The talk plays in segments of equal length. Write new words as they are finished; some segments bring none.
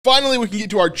Finally, we can get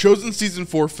to our Chosen Season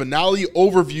 4 finale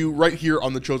overview right here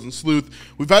on The Chosen Sleuth.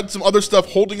 We've had some other stuff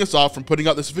holding us off from putting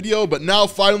out this video, but now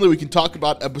finally we can talk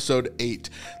about Episode 8.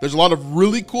 There's a lot of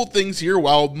really cool things here.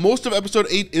 While most of Episode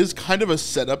 8 is kind of a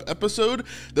setup episode,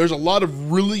 there's a lot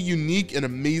of really unique and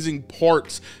amazing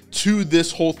parts to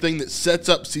this whole thing that sets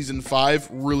up Season 5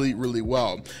 really, really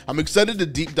well. I'm excited to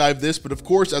deep dive this, but of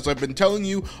course, as I've been telling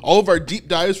you, all of our deep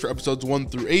dives for Episodes 1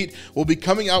 through 8 will be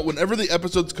coming out whenever the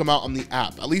episodes come out on the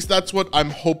app. At least that's what I'm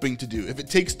hoping to do. If it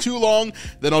takes too long,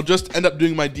 then I'll just end up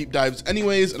doing my deep dives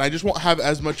anyways, and I just won't have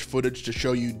as much footage to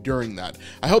show you during that.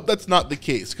 I hope that's not the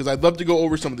case, because I'd love to go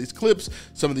over some of these clips,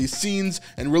 some of these scenes,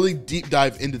 and really deep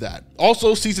dive into that.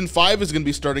 Also, Season 5 is going to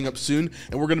be starting up soon,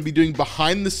 and we're going to be doing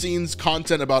behind the scenes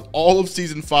content about all of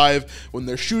Season 5 when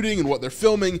they're shooting and what they're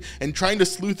filming, and trying to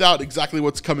sleuth out exactly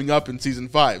what's coming up in Season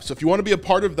 5. So if you want to be a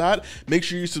part of that, make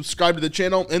sure you subscribe to the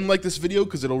channel and like this video,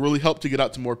 because it'll really help to get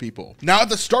out to more people. Now, at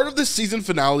the start of this season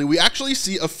finale, we actually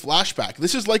see a flashback.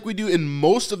 This is like we do in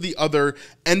most of the other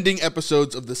ending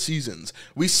episodes of the seasons.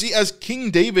 We see as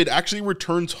King David actually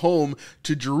returns home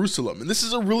to Jerusalem, and this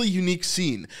is a really unique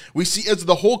scene. We see as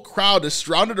the whole crowd is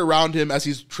surrounded around him as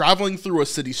he's traveling through a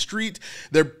city street.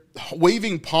 They're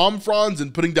waving palm fronds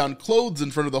and putting down clothes in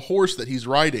front of the horse that he's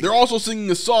riding. They're also singing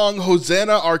the song,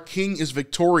 "Hosanna, our King is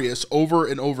victorious," over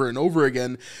and over and over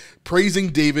again, praising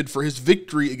David for his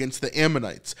victory against the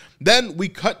Ammonites. Then we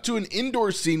cut to an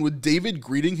indoor scene with David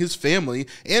greeting his family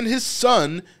and his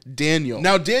son, Daniel.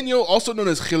 Now, Daniel, also known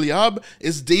as Chileab,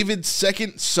 is David's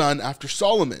second son after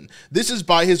Solomon. This is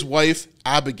by his wife,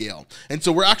 Abigail. And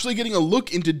so we're actually getting a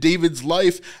look into David's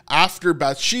life after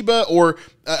Bathsheba, or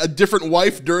a different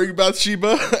wife during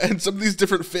Bathsheba, and some of these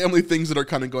different family things that are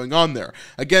kind of going on there.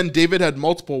 Again, David had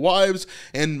multiple wives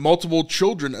and multiple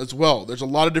children as well. There's a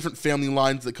lot of different family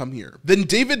lines that come here. Then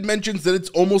David mentions that it's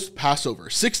almost Passover,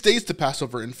 6 days to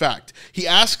Passover, in fact. He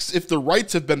asks if the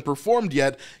rites have been performed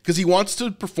yet, because he wants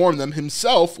to perform them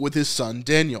himself with his son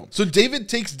Daniel. So David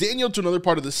takes Daniel to another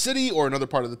part of the city or another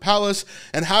part of the palace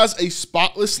and has a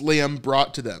spotless lamb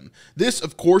brought to them. This,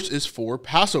 of course, is for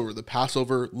Passover, the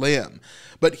Passover lamb.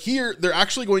 But here, they're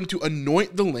actually going to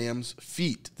anoint the lamb's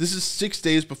feet. This is 6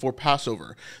 days before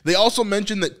Passover. They also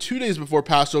mention that 2 days before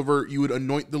Passover, you would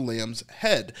anoint the lamb's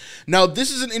head. Now,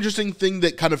 this is an interesting thing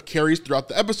that kind of carries throughout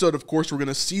the episode. Of course, we're going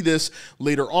to see this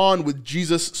later on with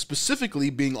Jesus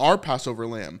specifically being our Passover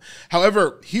lamb.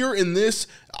 However, here in this,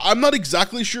 I'm not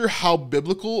exactly sure how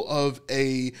biblical of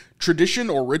a tradition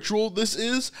or ritual this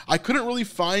is. I couldn't really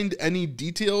find any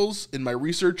details in my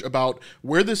research about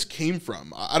where this came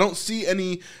from. I don't see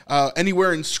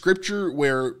anywhere in scripture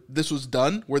where this was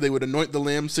done, where they would anoint the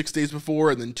lamb 6 days before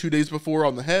and then 2 days before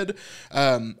on the head.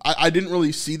 I didn't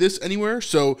really see this anywhere,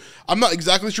 so I'm not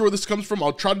exactly sure where this comes from.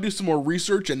 I'll try to do some more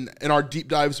research, and in our deep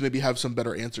dives maybe have some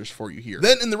better answers for you here.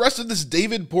 Then in the rest of this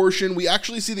David portion, we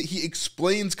actually see that he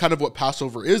explains kind of what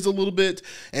Passover is a little bit,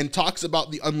 and talks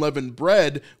about the unleavened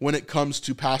bread when it comes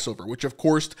to Passover, which of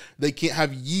course they can't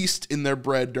have yeast in their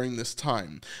bread during this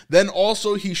time. Then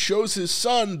also he shows his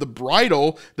son the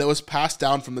bridle that was passed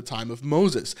down from the time of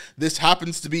Moses. This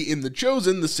happens to be in The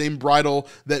Chosen, the same bridle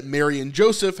that Mary and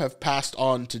Joseph have passed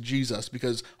on to Jesus,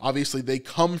 because obviously they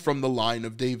come from the line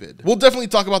of David. We'll definitely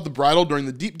talk about the bridle during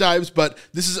the deep dives, but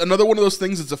this is another one of those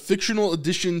things that's a fictional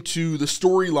addition to the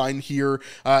storyline here,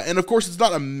 and of course it's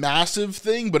not a massive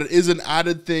thing, but it is an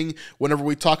added thing whenever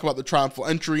we talk about the triumphal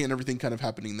entry and everything kind of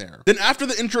happening there. Then after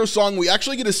the intro song, we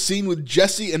actually get a scene with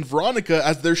Jesse and Veronica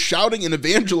as they're shouting and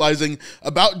evangelizing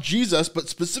about Jesus, but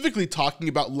specifically talking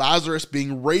about Lazarus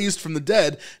being raised from the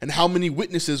dead and how many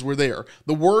witnesses were there.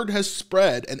 The word has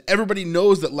spread and everybody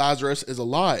knows that Lazarus is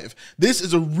alive. This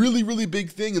is a really, really big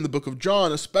thing in the book of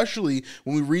John, especially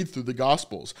when we read through the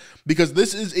Gospels, because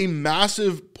this is a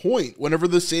massive point whenever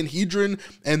the Sanhedrin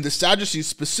and the Sadducees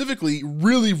specifically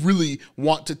really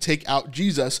want to take out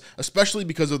Jesus, especially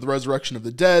because of the resurrection of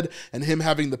the dead and him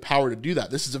having the power to do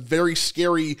that. This is a very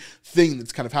scary thing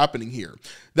that's kind of happening here.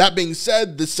 That being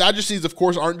said, the Sadducees, of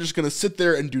course, aren't just going to sit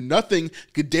there and do nothing.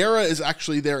 Gadara is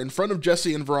actually there in front of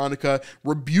Jesse and Veronica,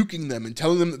 rebuking them and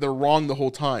telling them that they're wrong the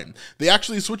whole time. They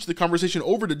actually switch the conversation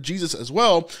over to Jesus as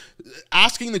well,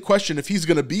 asking the question if he's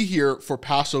going to be here for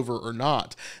Passover or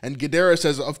not. And Gadara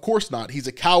says, of course not. He's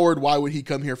a coward. Why would he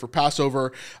come here for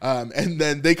Passover? And And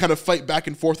then they kind of fight back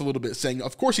and forth a little bit, saying,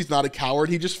 of course he's not a coward.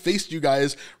 He just faced you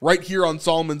guys right here on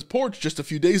Solomon's porch just a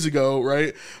few days ago,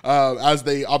 right? As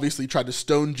they obviously tried to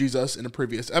stone Jesus in a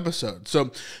previous episode.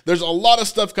 So there's a lot of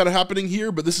stuff kind of happening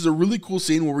here, but this is a really cool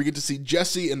scene where we get to see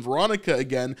Jesse and Veronica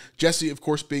again. Jesse, of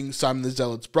course, being Simon the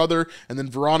Zealot's brother, and then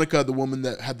Veronica, the woman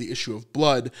that had the issue of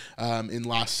blood in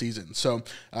last season. So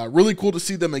really cool to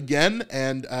see them again,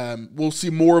 and we'll see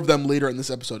more of them later in this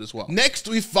episode as well. Next,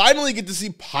 we finally get to see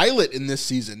Pilate in this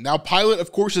season. Now, Pilate,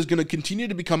 of course, is going to continue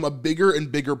to become a bigger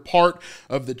and bigger part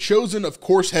of The Chosen, of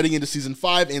course, heading into season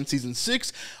 5 and season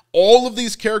 6. All of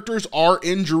these characters are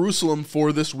in Jerusalem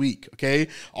for this week, okay?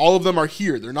 All of them are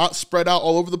here. They're not spread out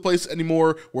all over the place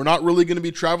anymore. We're not really going to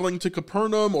be traveling to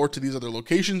Capernaum or to these other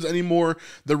locations anymore.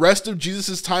 The rest of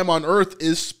Jesus' time on earth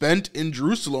is spent in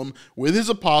Jerusalem with his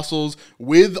apostles,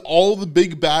 with all the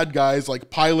big bad guys like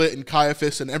Pilate and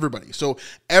Caiaphas and everybody. So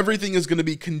everything is going to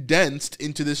be condensed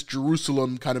into this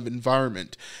Jerusalem kind of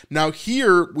environment. Now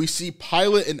here we see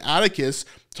Pilate and Atticus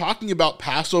talking about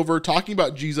Passover, talking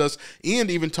about Jesus,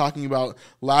 and even talking about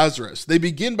Lazarus. They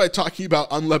begin by talking about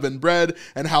unleavened bread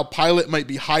and how Pilate might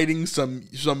be hiding some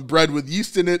bread with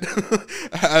yeast in it,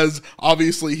 as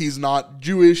obviously he's not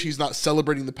Jewish, he's not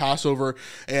celebrating the Passover,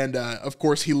 and of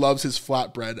course he loves his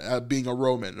flatbread, being a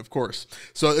Roman, of course.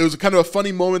 So it was kind of a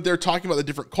funny moment there, talking about the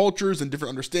different cultures and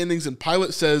different understandings, and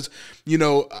Pilate says, you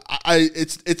know,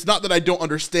 it's not that I don't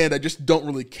understand, I just don't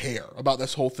really care about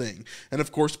this whole thing. And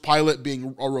of course, Pilate,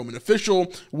 being a Roman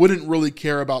official, wouldn't really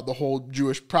care about the whole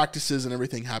Jewish practices and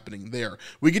everything happening there.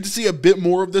 We get to see a bit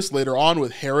more of this later on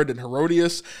with Herod and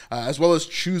Herodias, as well as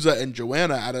Chusa and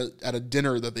Joanna at a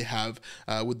dinner that they have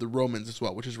with the Romans as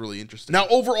well, which is really interesting. Now,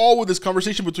 overall, with this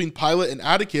conversation between Pilate and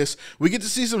Atticus, we get to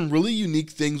see some really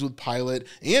unique things with Pilate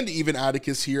and even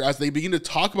Atticus here as they begin to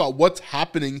talk about what's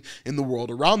happening in the world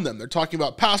around them. They're talking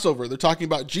about Passover, they're talking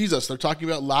about Jesus, they're talking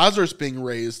about Lazarus being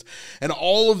raised, and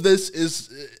all of this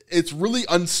it's really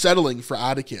unsettling for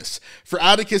Atticus. For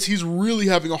Atticus, he's really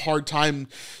having a hard time,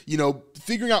 you know,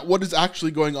 figuring out what is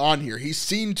actually going on here. He's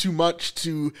seen too much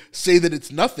to say that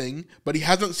it's nothing, but he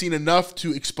hasn't seen enough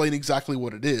to explain exactly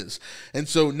what it is. And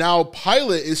so now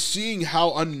Pilate is seeing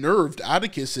how unnerved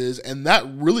Atticus is, and that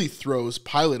really throws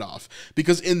Pilate off.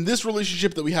 Because in this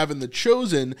relationship that we have in The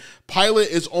Chosen, Pilate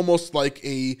is almost like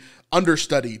a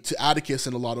understudy to Atticus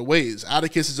in a lot of ways.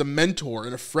 Atticus is a mentor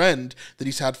and a friend that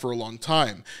he's had for a long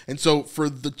time. And so for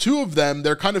the two of them,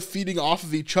 they're kind of feeding off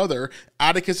of each other.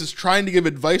 Atticus is trying to give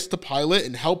advice to Pilate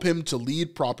and help him to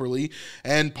lead properly.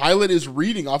 And Pilate is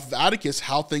reading off of Atticus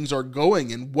how things are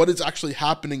going and what is actually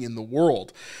happening in the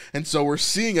world. And so we're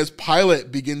seeing as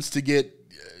Pilate begins to get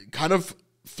kind of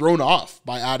thrown off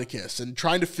by Atticus and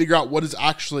trying to figure out what is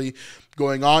actually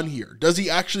going on here. Does he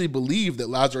actually believe that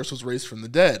Lazarus was raised from the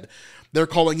dead? They're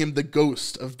calling him the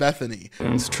ghost of Bethany.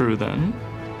 It's true then.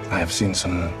 I have seen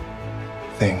some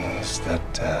things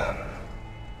that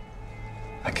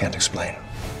I can't explain.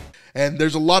 And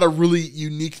there's a lot of really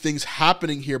unique things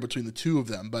happening here between the two of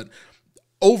them, but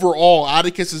overall,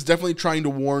 Atticus is definitely trying to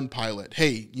warn Pilate,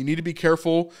 hey, you need to be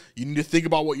careful. You need to think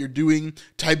about what you're doing.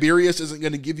 Tiberius isn't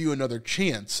going to give you another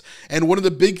chance. And one of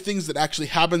the big things that actually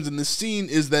happens in this scene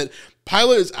is that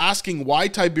Pilate is asking why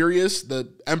Tiberius, the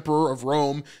emperor of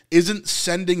Rome, isn't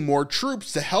sending more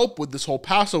troops to help with this whole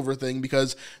Passover thing,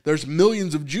 because there's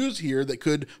millions of Jews here that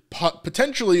could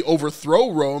potentially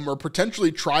overthrow Rome or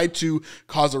potentially try to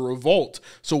cause a revolt.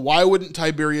 So why wouldn't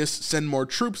Tiberius send more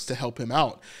troops to help him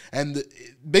out? And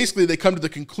basically they come to the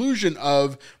conclusion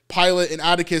of Pilate and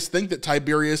Atticus think that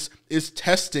Tiberius is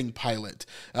testing Pilate,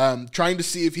 trying to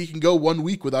see if he can go 1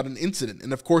 week without an incident.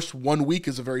 And of course, 1 week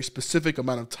is a very specific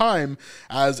amount of time,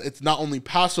 as it's not only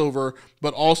Passover,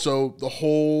 but also the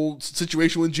whole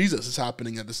situation with Jesus is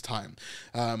happening at this time.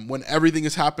 When everything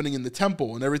is happening in the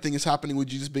temple and everything is happening with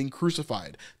Jesus being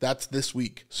crucified, that's this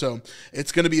week. So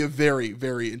it's going to be a very,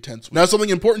 very intense week. Now, something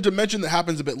important to mention that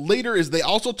happens a bit later is they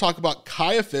also talk about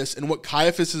Caiaphas and what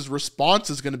Caiaphas's response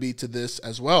is going to be to this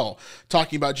as well.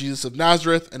 Talking about Jesus of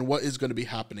Nazareth and what is going to be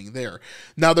happening there.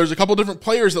 Now, there's a couple different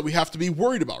players that we have to be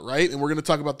worried about, right? And we're going to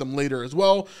talk about them later as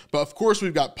well. But of course,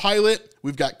 we've got Pilate,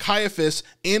 we've got Caiaphas,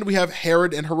 and we have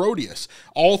Herod and Herodias.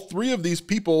 All three of these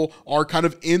people are kind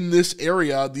of in this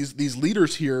area, these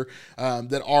leaders here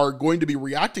that are going to be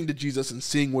reacting to Jesus and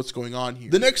seeing what's going on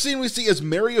here. The next scene we see is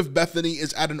Mary of Bethany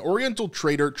is at an Oriental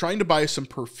trader trying to buy some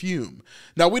perfume.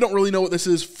 Now, we don't really know what this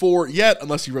is for yet,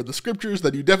 unless you read the scriptures,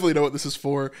 then you definitely know what this is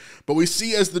for. But we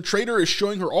see as the trader is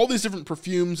showing her all these different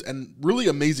perfumes and really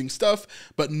amazing stuff,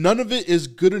 but none of it is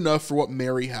good enough for what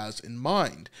Mary has in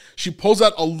mind. She pulls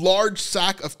out a large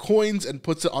sack of coins and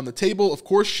puts it on the table. Of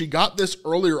course, she got this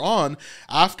earlier on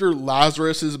after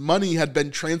Lazarus's money had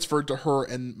been transferred to her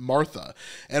and Martha.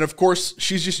 And of course,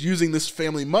 she's just using this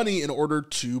family money in order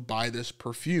to buy this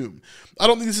perfume. I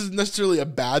don't think this is necessarily a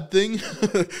bad thing.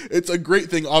 It's a great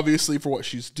thing, obviously, for what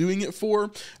she's doing it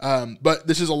for. But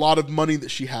this is a lot of money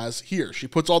that she has here. She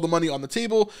puts all the money on the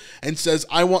table and says,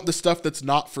 I want the stuff that's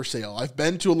not for sale. I've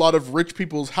been to a lot of rich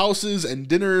people's houses and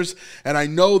dinners, and I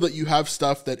know that you have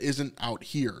stuff that isn't out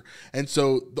here. And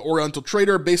so the Oriental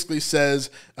trader basically says,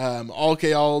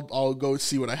 okay, I'll go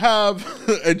see what I have.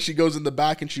 And she goes in the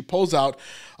back and she pulls out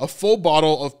a full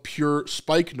bottle of pure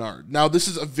spikenard. Now, this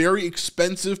is a very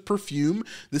expensive perfume.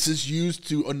 This is used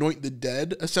to anoint the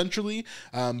dead, essentially.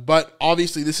 But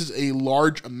obviously, this is a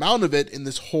large amount of it in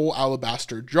this whole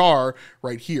alabaster jar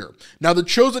right here. Now, The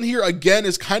Chosen here, again,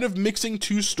 is kind of mixing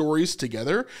two stories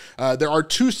together. There are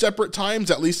two separate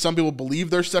times, at least some people believe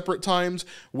they're separate times,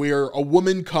 where a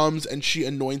woman comes and she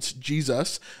anoints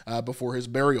Jesus before his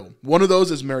burial. One of those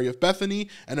is Mary of Bethany,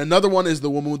 and another one is the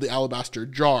woman with the alabaster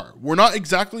jar. We're not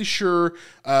exactly sure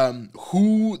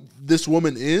who this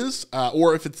woman is,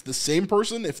 or if it's the same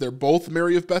person, if they're both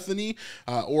Mary of Bethany,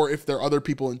 or if they're other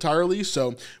people entirely.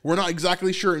 So we're not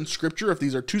exactly sure in scripture if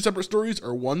these are two separate stories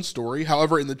or one story.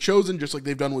 However, in The Chosen, just like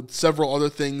they've done with several other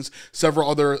things, several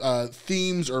other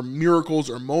themes or miracles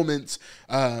or moments,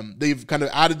 they've kind of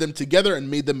added them together and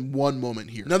made them one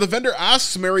moment here. Now, the vendor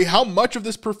asks Mary how much of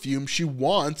this perfume she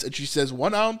wants, and she says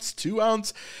 1 ounce, 2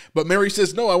 ounce, but Mary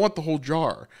says, no, I want the whole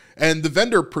jar. And the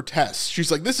vendor protests.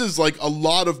 She's like, this is like a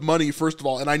lot of money, first of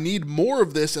all, and I need more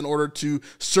of this in order to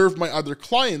serve my other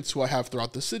clients who I have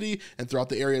throughout the city and throughout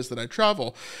the areas that I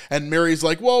travel. And Mary's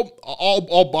like, well,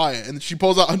 I'll buy it. And she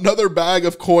pulls out another bag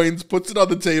of coins, puts it on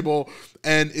the table,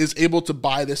 and is able to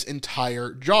buy this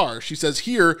entire jar. She says,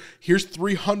 here's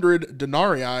 300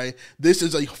 denarii. This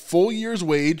is a full year's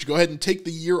wage. Go ahead and take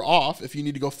the year off if you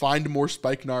need to go find more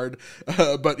spikenard.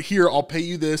 But here, I'll pay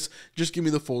you this. Just give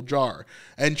me the full jar.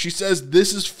 And she says,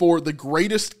 this is for the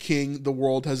greatest king the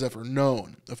world has ever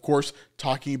known. Of course,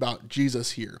 talking about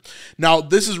Jesus here. Now,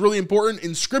 this is really important.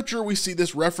 In scripture, we see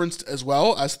this referenced as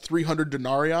well as 300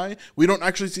 denarii. We don't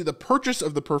actually see the purchase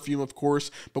of the perfume, of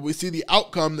course, but we see the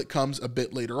outcome that comes a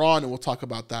bit later on, and we'll talk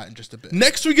about that in just a bit.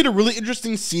 Next, we get a really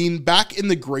interesting scene back in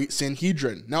the Great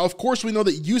Sanhedrin. Now, of course, we know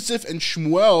that Yusuf and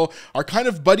Shmuel are kind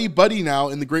of buddy-buddy now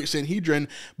in the Great Sanhedrin,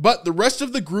 but the rest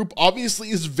of the group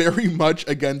obviously is very much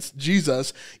against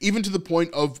Jesus, even to the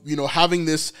point of, having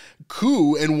this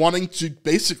coup and wanting to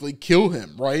basically kill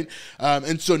him, right?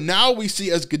 And so now we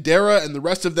see as Gadara and the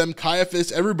rest of them,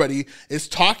 Caiaphas, everybody is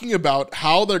talking about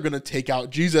how they're going to take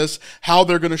out Jesus, how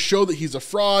they're going to show that he's a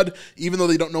fraud, even though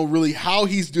they don't know really how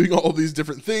he's doing all these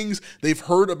different things. They've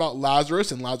heard about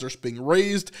Lazarus and Lazarus being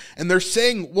raised, and they're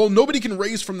saying, well, nobody can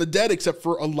raise from the dead except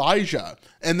for Elijah.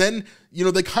 And then,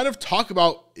 they kind of talk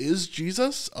about, is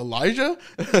Jesus Elijah?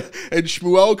 And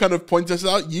Shmuel kind of points this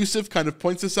out. Yusuf kind of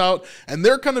points this out. And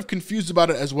they're kind of confused about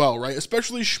it as well, right?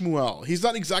 Especially Shmuel. He's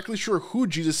not exactly sure who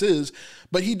Jesus is,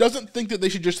 but he doesn't think that they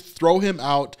should just throw him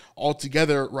out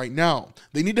altogether right now.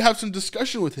 They need to have some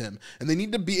discussion with him, and they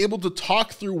need to be able to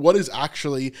talk through what is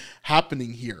actually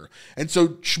happening here. And so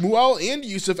Shmuel and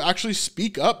Yusuf actually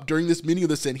speak up during this meeting of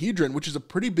the Sanhedrin, which is a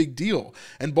pretty big deal.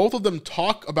 And both of them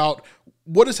talk about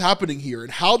what is happening here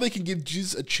and how they can give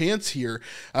Jesus a chance here.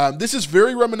 This is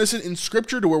very reminiscent in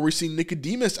scripture to where we see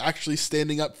Nicodemus actually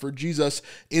standing up for Jesus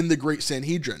in the Great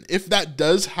Sanhedrin. If that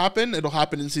does happen, it'll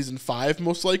happen in season 5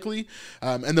 most likely.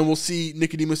 And then we'll see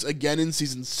Nicodemus again in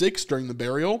season 6 during the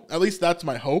burial. At least that's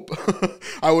my hope.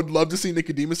 I would love to see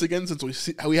Nicodemus again since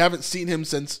we haven't seen him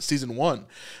since season 1.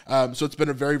 So it's been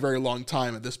a very, very long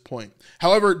time at this point.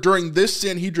 However, during this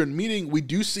Sanhedrin meeting, we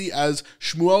do see as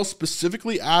Shmuel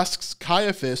specifically asks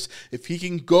Caiaphas if he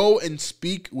can go and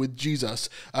speak with Jesus,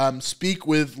 speak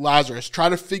with Lazarus, try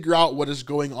to figure out what is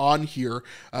going on here,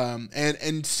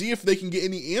 and see if they can get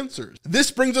any answers. This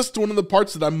brings us to one of the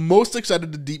parts that I'm most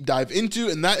excited to deep dive into,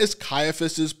 and that is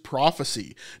Caiaphas's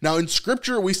prophecy. Now, in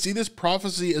scripture, we see this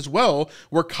prophecy as well,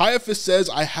 where Caiaphas says,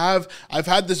 I've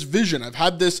had this vision, I've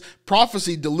had this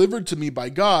prophecy delivered to me by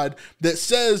God that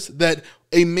says that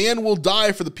a man will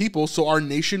die for the people so our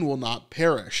nation will not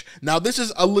perish. Now, this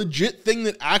is a legit thing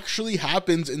that actually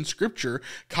happens in scripture.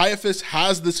 Caiaphas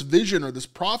has this vision or this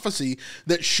prophecy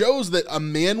that shows that a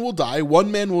man will die,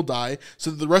 one man will die, so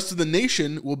that the rest of the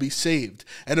nation will be saved.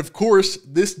 And of course,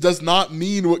 this does not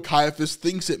mean what Caiaphas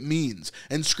thinks it means.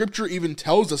 And scripture even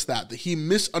tells us that he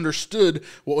misunderstood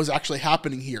what was actually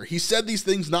happening here. He said these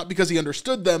things not because he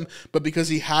understood them, but because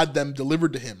he had them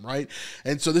delivered to him, right?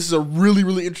 And so this is a really,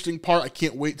 really interesting part. I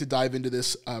can't wait to dive into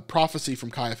this prophecy from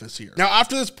Caiaphas here. Now,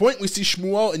 after this point, we see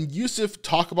Shmuel and Yusuf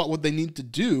talk about what they need to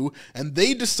do, and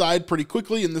they decide pretty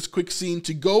quickly in this quick scene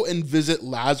to go and visit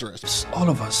Lazarus. All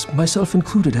of us, myself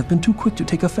included, have been too quick to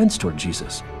take offense toward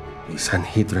Jesus. The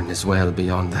Sanhedrin is well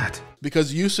beyond that.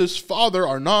 Because Yusuf's father,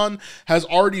 Arnon, has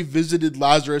already visited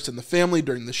Lazarus and the family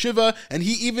during the Shiva, and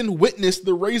he even witnessed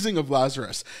the raising of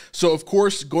Lazarus. So, of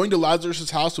course, going to Lazarus'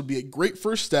 house would be a great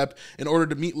first step in order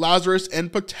to meet Lazarus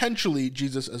and potentially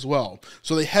Jesus as well.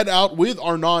 So they head out with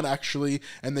Arnon, actually,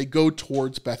 and they go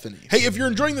towards Bethany. Hey, if you're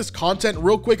enjoying this content,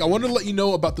 real quick, I wanted to let you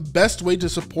know about the best way to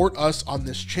support us on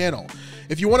this channel.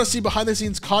 If you want to see behind the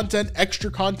scenes content, extra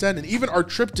content, and even our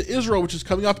trip to Israel, which is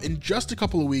coming up in just a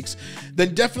couple of weeks,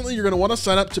 then definitely you're going to want to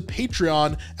sign up to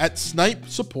Patreon at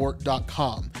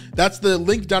snipesupport.com. That's the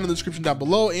link down in the description down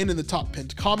below and in the top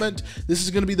pinned comment. This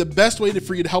is going to be the best way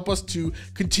for you to help us to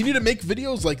continue to make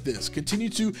videos like this, continue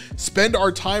to spend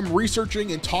our time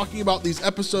researching and talking about these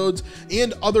episodes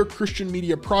and other Christian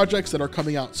media projects that are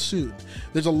coming out soon.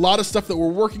 There's a lot of stuff that we're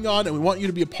working on and we want you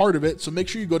to be a part of it, so make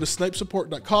sure you go to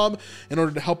snipesupport.com in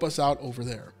order to help us out over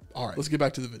there. All right, let's get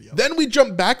back to the video. Then we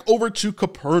jump back over to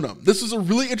Capernaum. This is a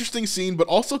really interesting scene, but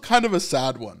also kind of a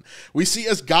sad one. We see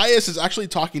as Gaius is actually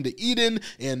talking to Eden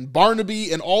and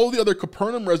Barnaby and all of the other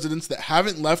Capernaum residents that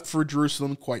haven't left for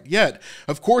Jerusalem quite yet.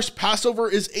 Of course, Passover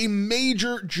is a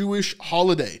major Jewish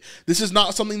holiday. This is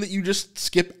not something that you just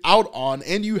skip out on,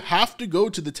 and you have to go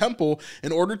to the temple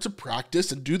in order to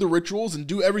practice and do the rituals and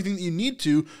do everything that you need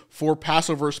to for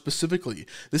Passover specifically.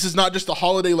 This is not just a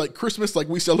holiday like Christmas, like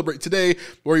we celebrate today,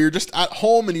 where you're just at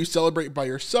home and you celebrate by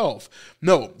yourself.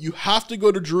 No, you have to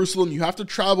go to Jerusalem. You have to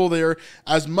travel there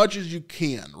as much as you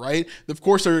can, right? Of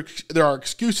course, there are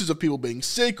excuses of people being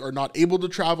sick or not able to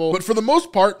travel, but for the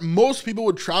most part, most people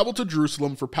would travel to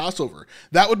Jerusalem for Passover.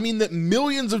 That would mean that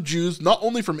millions of Jews, not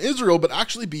only from Israel, but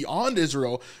actually beyond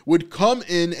Israel, would come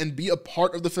in and be a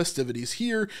part of the festivities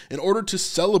here in order to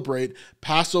celebrate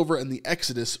Passover and the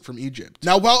Exodus from Egypt.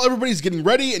 Now, while everybody's getting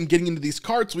ready and getting into these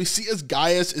carts, we see as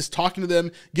Gaius is talking to them,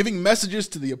 giving messages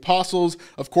to the apostles,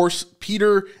 of course,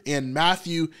 Peter and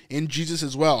Matthew and Jesus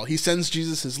as well. He sends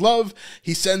Jesus his love.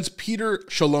 He sends Peter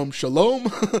shalom,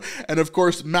 shalom. And of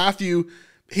course, Matthew,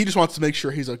 he just wants to make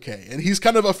sure he's okay. And he's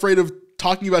kind of afraid of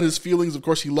talking about his feelings. Of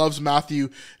course, he loves Matthew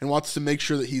and wants to make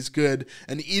sure that he's good.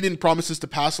 And Eden promises to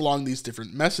pass along these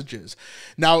different messages.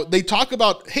 Now, they talk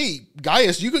about, hey,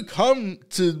 Gaius, you could come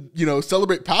to,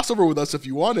 celebrate Passover with us if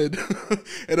you wanted.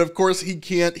 And of course, he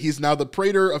can't. He's now the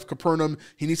praetor of Capernaum.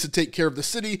 He needs to take care of the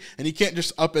city, and he can't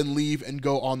just up and leave and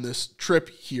go on this trip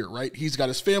here, right? He's got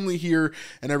his family here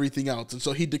and everything else. And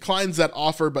so he declines that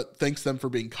offer, but thanks them for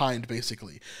being kind,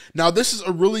 basically. Now, this is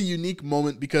a really unique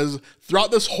moment because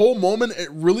throughout this whole moment, it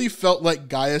really felt like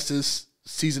Gaius's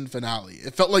season finale.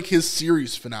 It felt like his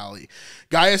series finale.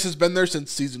 Gaius has been there since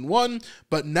season 1,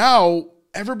 but now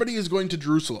everybody is going to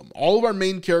Jerusalem. All of our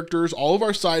main characters, all of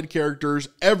our side characters,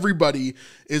 everybody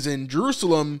is in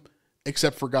Jerusalem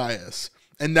except for Gaius.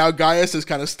 And now Gaius is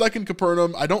kind of stuck in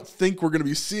Capernaum. I don't think we're going to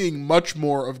be seeing much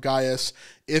more of Gaius,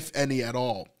 if any at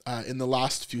all, in the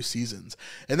last few seasons.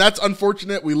 And that's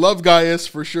unfortunate. We love Gaius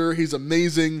for sure. He's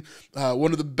amazing.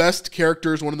 One of the best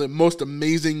characters, one of the most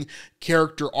amazing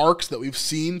character arcs that we've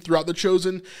seen throughout The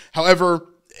Chosen. However,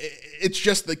 it's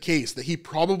just the case that he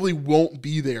probably won't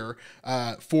be there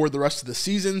for the rest of the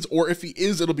seasons, or if he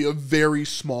is, it'll be a very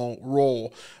small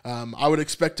role. I would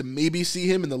expect to maybe see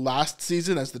him in the last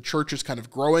season as the church is kind of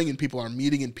growing and people are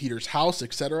meeting in Peter's house,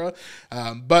 etc.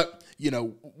 But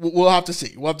we'll have to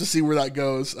see. We'll have to see where that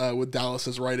goes with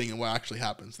Dallas's writing and what actually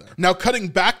happens there. Now, cutting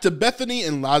back to Bethany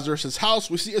and Lazarus' house,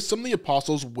 we see as some of the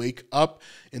apostles wake up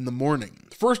in the morning.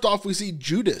 First off, we see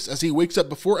Judas, as he wakes up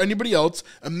before anybody else,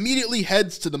 immediately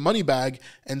heads to the money bag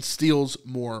and steals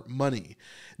more money.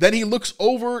 Then he looks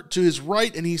over to his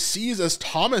right and he sees as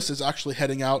Thomas is actually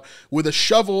heading out with a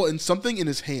shovel and something in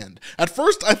his hand. At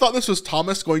first, I thought this was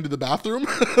Thomas going to the bathroom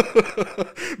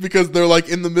because they're like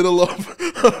in the middle of,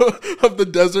 of the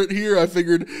desert here. I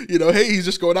figured, you know, hey, he's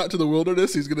just going out to the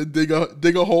wilderness. He's going to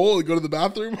dig a hole and go to the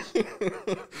bathroom.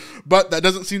 But that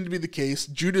doesn't seem to be the case.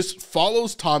 Judas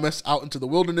follows Thomas out into the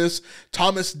wilderness.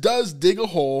 Thomas does dig a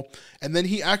hole, and then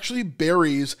he actually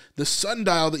buries the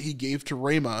sundial that he gave to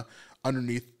Rama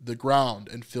underneath the ground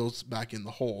and fills back in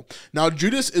the hole. Now,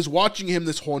 Judas is watching him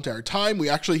this whole entire time. We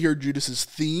actually hear Judas's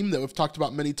theme that we've talked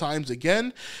about many times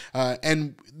again,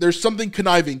 and there's something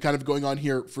conniving kind of going on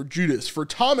here for Judas. For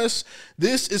Thomas,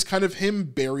 this is kind of him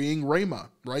burying Rama,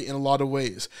 right, in a lot of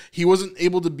ways. He wasn't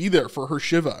able to be there for her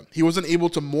Shiva. He wasn't able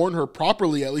to mourn her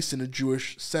properly, at least in a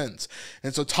Jewish sense.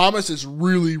 And so Thomas is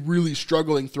really, really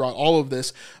struggling throughout all of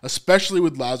this, especially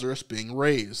with Lazarus being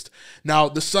raised. Now,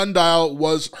 the sundial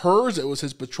was hers. It was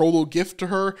his betrothal gift to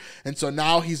her, and so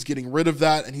now he's getting rid of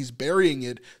that and he's burying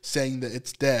it, saying that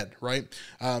it's dead, right?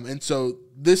 And so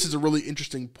this is a really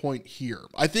interesting point here.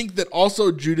 I think that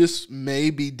also Judas may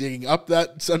be digging up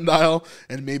that sundial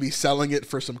and maybe selling it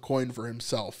for some coin for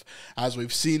himself, as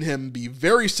we've seen him be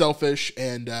very selfish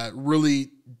and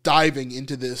really diving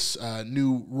into this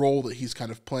new role that he's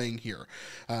kind of playing here.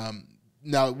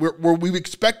 Now, we've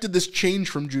expected this change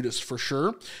from Judas for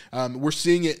sure. We're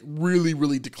seeing it really,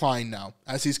 really decline now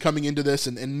as he's coming into this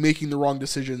and making the wrong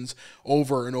decisions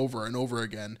over and over and over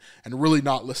again and really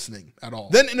not listening at all.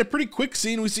 Then in a pretty quick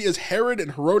scene, we see as Herod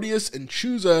and Herodias and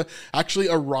Chusa actually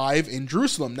arrive in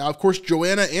Jerusalem. Now, of course,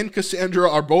 Joanna and Cassandra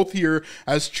are both here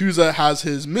as Chusa has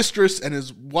his mistress and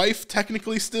his wife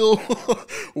technically still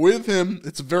with him.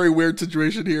 It's a very weird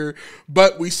situation here.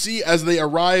 But we see as they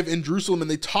arrive in Jerusalem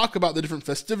and they talk about the different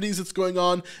festivities that's going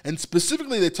on, and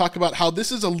specifically they talk about how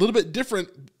this is a little bit different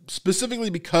specifically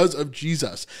because of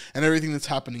Jesus and everything that's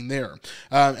happening there.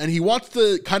 And he wants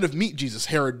to kind of meet Jesus,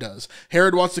 Herod does.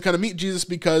 Herod wants to kind of meet Jesus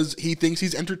because he thinks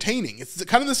he's entertaining. It's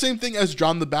kind of the same thing as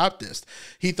John the Baptist.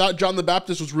 He thought John the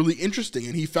Baptist was really interesting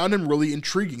and he found him really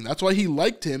intriguing. That's why he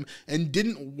liked him and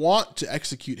didn't want to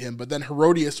execute him, but then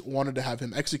Herodias wanted to have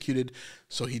him executed,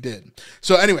 so he did.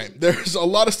 So anyway, there's a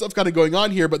lot of stuff kind of going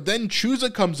on here, but then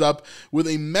Chusa comes up with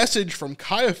a message from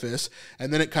Caiaphas,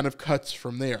 and then it kind of cuts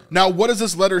from there. Now, what does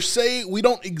this letter say? We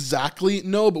don't exactly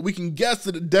know, but we can guess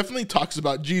that it definitely talks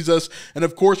about Jesus. And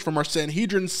of course, from our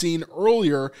Sanhedrin scene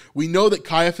earlier, we know that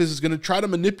Caiaphas is going to try to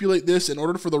manipulate this in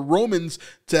order for the Romans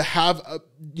to have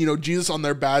Jesus on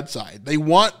their bad side. They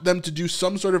want them to do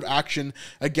some sort of action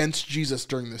against Jesus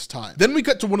during this time. Then we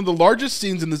cut to one of the largest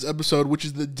scenes in this episode, which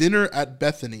is the dinner at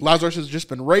Bethany. Lazarus has just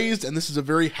been raised, and this is a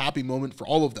very happy moment for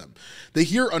all of them. They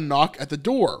hear a knock at the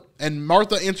door, and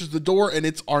Martha answers the door, and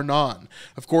it's Arnon.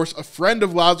 Of course, a friend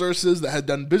of Lazarus's that had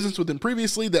done business with him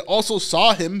previously that also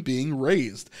saw him being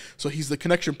raised. So he's the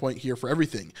connection point here for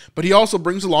everything. But he also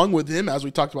brings along with him, as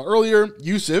we talked about earlier,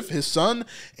 Yusuf, his son,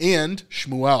 and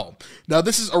Shmuel. Now,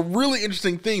 this is a really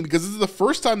interesting thing because this is the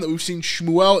first time that we've seen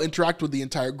Shmuel interact with the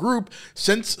entire group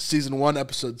since season 1,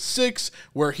 episode 6,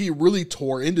 where he really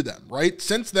tore into them, right?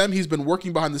 Since then, he's been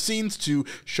working behind the scenes to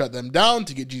shut them down,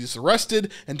 to get Jesus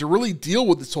arrested, and to really deal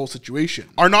with this whole situation.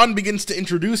 Arnon begins to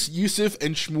introduce Yusuf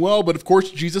and Shmuel, but of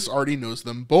course, Jesus already knows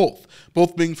them both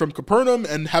being from Capernaum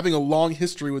and having a long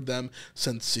history with them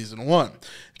since season 1.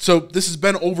 So this has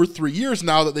been over 3 years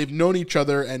now that they've known each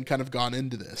other and kind of gone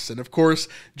into this. And of course,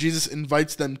 Jesus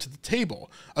invites them to the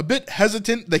table. A bit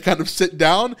hesitant, they kind of sit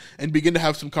down and begin to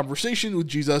have some conversation with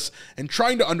Jesus and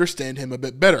trying to understand him a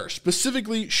bit better,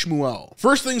 specifically Shmuel.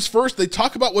 First things first, they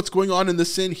talk about what's going on in the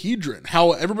Sanhedrin,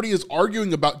 how everybody is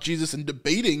arguing about Jesus and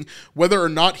debating whether or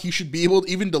not he should be able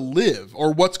even to live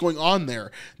or what's going on there.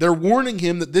 They're warning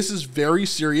him that this is very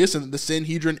serious and that the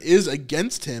Sanhedrin is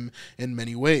against him in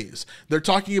many ways. They're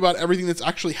talking about everything that's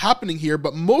actually happening here,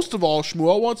 but most of all,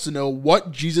 Shmuel wants to know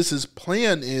what Jesus's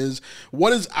plan is,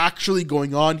 what is actually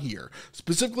going on here.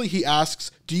 Specifically, he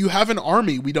asks, do you have an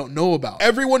army we don't know about?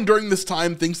 Everyone during this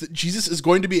time thinks that Jesus is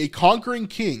going to be a conquering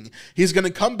king. He's going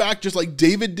to come back just like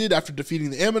David did after defeating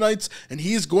the Ammonites, and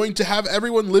he's going to have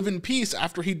everyone live in peace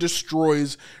after he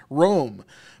destroys Rome.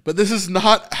 But this is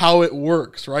not how it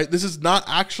works, right? This is not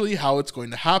actually how it's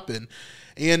going to happen.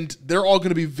 And they're all going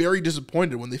to be very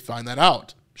disappointed when they find that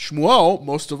out. Shmuel,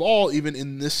 most of all, even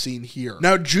in this scene here.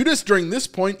 Now, Judas, during this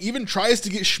point, even tries to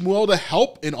get Shmuel to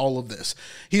help in all of this.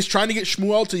 He's trying to get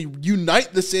Shmuel to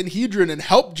unite the Sanhedrin and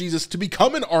help Jesus to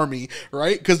become an army,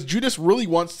 right? Because Judas really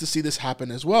wants to see this happen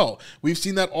as well. We've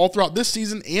seen that all throughout this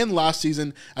season and last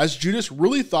season, as Judas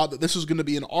really thought that this was going to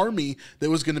be an army that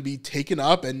was going to be taken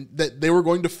up and that they were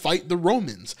going to fight the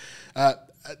Romans.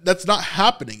 that's not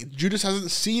happening. Judas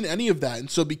hasn't seen any of that. And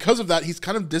so because of that, he's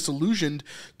kind of disillusioned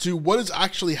to what is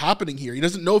actually happening here. He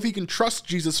doesn't know if he can trust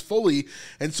Jesus fully.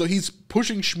 And so he's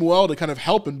pushing Shmuel to kind of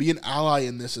help and be an ally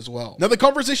in this as well. Now the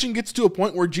conversation gets to a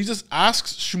point where Jesus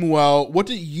asks Shmuel, what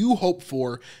do you hope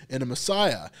for in a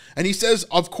Messiah? And he says,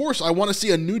 of course, I want to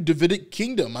see a new Davidic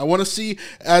kingdom. I want to see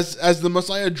as the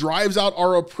Messiah drives out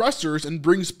our oppressors and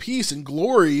brings peace and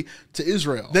glory to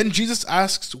Israel. Then Jesus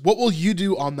asks, what will you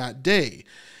do on that day?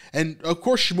 And of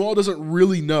course, Shmuel doesn't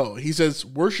really know. He says,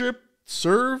 worship,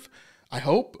 serve, I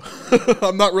hope.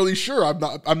 I'm not really sure.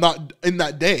 I'm not in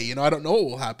that day. You know, I don't know what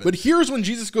will happen. But here's when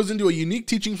Jesus goes into a unique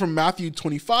teaching from Matthew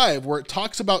 25, where it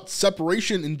talks about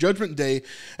separation in Judgment Day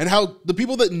and how the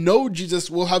people that know Jesus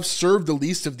will have served the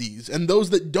least of these, and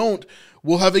those that don't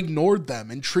will have ignored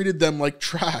them and treated them like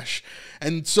trash.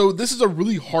 And so this is a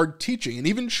really hard teaching. And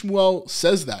even Shmuel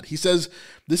says that. He says,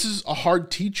 this is a hard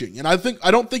teaching. And I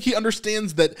don't think he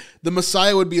understands that the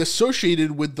Messiah would be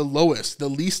associated with the lowest, the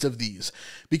least of these.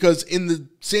 Because in the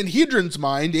Sanhedrin's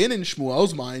mind and in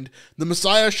Shmuel's mind, the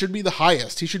Messiah should be the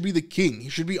highest. He should be the king. He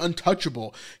should be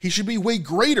untouchable. He should be way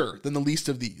greater than the least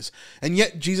of these. And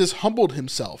yet Jesus humbled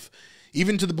himself,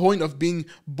 even to the point of being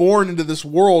born into this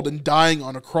world and dying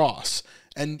on a cross.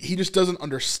 And he just doesn't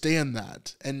understand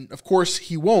that. And of course,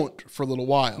 he won't for a little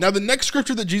while. Now, the next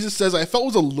scripture that Jesus says I felt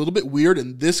was a little bit weird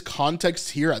in this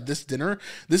context here at this dinner.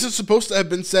 This is supposed to have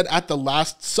been said at the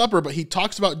Last Supper, but he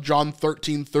talks about John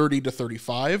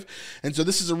 13:30-35. And so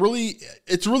this is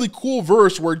it's a really cool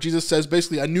verse where Jesus says,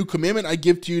 basically, a new commandment I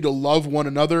give to you to love one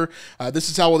another. This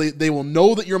is how they will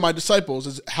know that you're my disciples,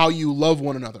 is how you love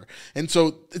one another. And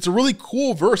so it's a really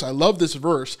cool verse. I love this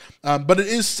verse, but it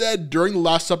is said during the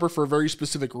Last Supper for a very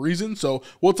specific reason. So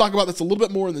we'll talk about this a little bit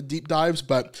more in the deep dives,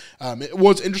 but it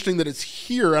was interesting that it's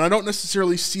here, and I don't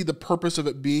necessarily see the purpose of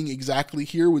it being exactly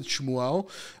here with Shmuel.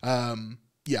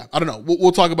 Yeah, I don't know.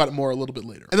 We'll talk about it more a little bit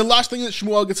later. And the last thing that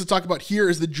Shmuel gets to talk about here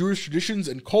is the Jewish traditions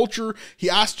and culture.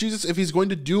 He asks Jesus if he's going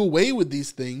to do away with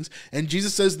these things, and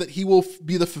Jesus says that he will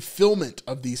be the fulfillment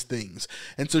of these things.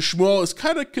 And so Shmuel is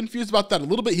kind of confused about that a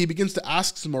little bit. He begins to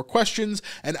ask some more questions,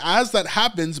 and as that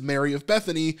happens, Mary of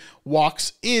Bethany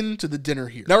walks into the dinner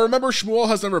here. Now remember, Shmuel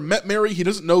has never met Mary. He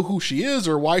doesn't know who she is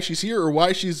or why she's here or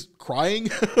why she's crying.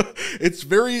 It's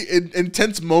very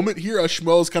intense moment here as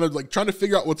Shmuel is kind of like trying to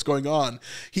figure out what's going on.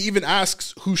 He even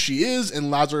asks who she is,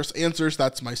 and Lazarus answers,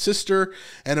 that's my sister.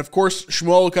 And of course,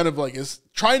 Shmuel kind of like is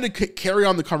trying to carry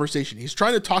on the conversation. He's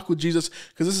trying to talk with Jesus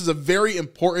because this is a very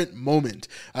important moment.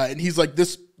 And he's like,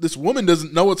 this woman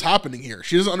doesn't know what's happening here.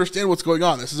 She doesn't understand what's going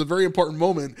on. This is a very important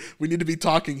moment. We need to be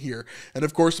talking here. And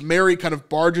of course, Mary kind of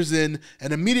barges in,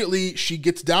 and immediately she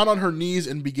gets down on her knees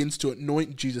and begins to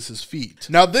anoint Jesus's feet.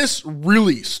 Now this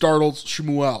really startles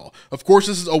Shmuel. Of course,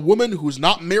 this is a woman who's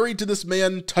not married to this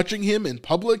man touching him in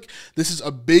public. This is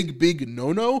a big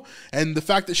no-no. And the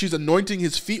fact that she's anointing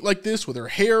his feet like this with her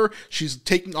hair, she's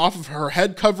taking off of her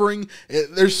head covering.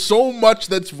 There's so much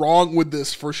that's wrong with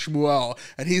this for Shmuel,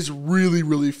 and he's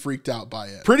really freaked out by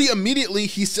it. Pretty immediately,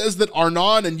 he says that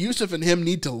Arnon and Yusuf and him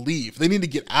need to leave. They need to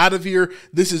get out of here.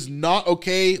 This is not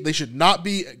okay. They should not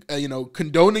be,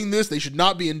 condoning this. They should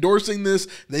not be endorsing this.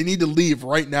 They need to leave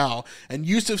right now. And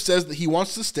Yusuf says that he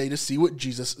wants to stay to see what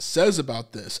Jesus says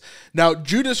about this. Now,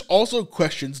 Judas also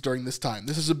questions during this time.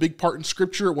 This is a big part in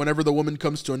scripture. Whenever the woman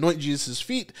comes to anoint Jesus'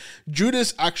 feet,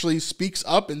 Judas actually speaks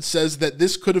up and says that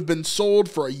this could have been sold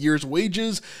for a year's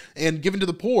wages and given to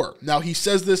the poor. Now, he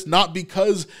says this not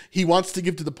because he wants to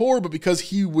give to the poor, but because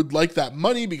he would like that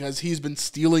money, because he's been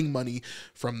stealing money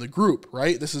from the group,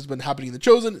 right? This has been happening in The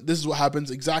Chosen. This is what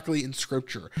happens exactly in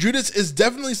scripture. Judas is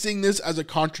definitely seeing this as a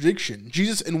contradiction.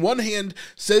 Jesus, in one hand,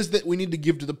 says that we need to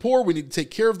give to the poor, we need to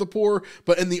take care of the poor,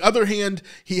 but in the other hand,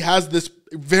 he has this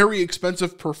very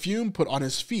expensive perfume put on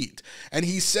his feet. And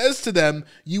he says to them,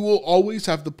 you will always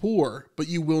have the poor, but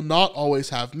you will not always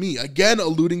have me. Again,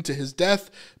 alluding to his death,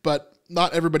 but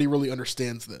not everybody really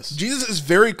understands this. Jesus is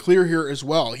very clear here as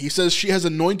well. He says, she has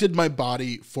anointed my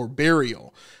body for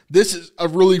burial. This is a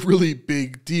really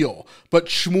big deal, but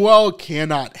Shmuel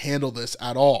cannot handle this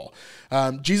at all.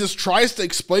 Jesus tries to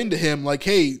explain to him like,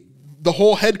 hey, the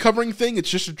whole head covering thing, it's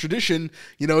just a tradition.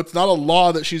 It's not a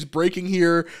law that she's breaking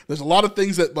here. There's a lot of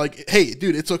things that like, hey,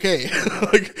 dude, it's okay.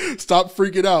 Like, stop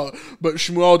freaking out. But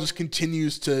Shmuel just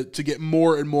continues to get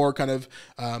more and more kind of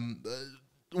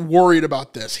worried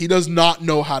about this. He does not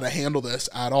know how to handle this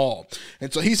at all.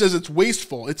 And so he says it's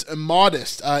wasteful, it's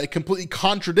immodest, it completely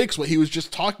contradicts what he was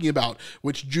just talking about,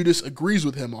 which Judas agrees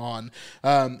with him on.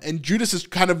 And Judas is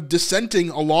kind of dissenting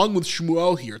along with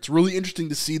Shmuel here. It's really interesting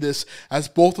to see this as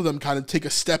both of them kind of take a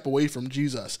step away from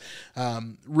Jesus.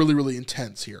 Really, really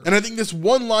intense here. And I think this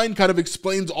one line kind of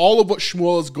explains all of what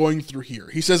Shmuel is going through here.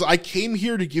 He says, I came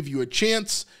here to give you a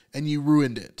chance, and you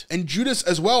ruined it. And Judas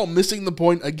as well, missing the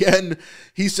point again,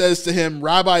 he says to him,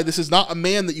 Rabbi, this is not a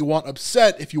man that you want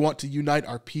upset if you want to unite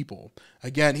our people.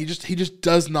 Again, he just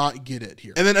does not get it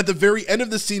here. And then at the very end of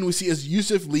the scene, we see as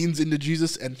Yusuf leans into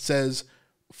Jesus and says,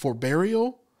 for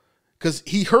burial? Because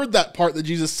he heard that part that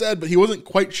Jesus said, but he wasn't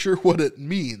quite sure what it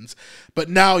means. But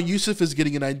now Yusuf is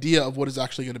getting an idea of what is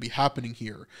actually going to be happening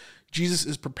here. Jesus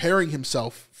is preparing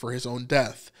himself for his own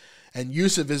death. And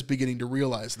Yusuf is beginning to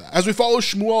realize that. As we follow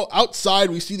Shmuel outside,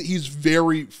 we see that he's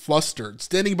very flustered,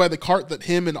 standing by the cart that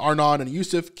him and Arnon and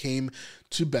Yusuf came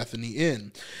to Bethany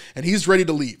in. And he's ready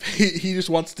to leave. He just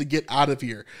wants to get out of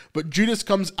here. But Judas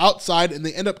comes outside and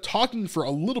they end up talking for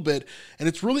a little bit. And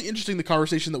it's really interesting, the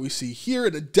conversation that we see here.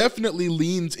 And it definitely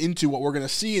leans into what we're going to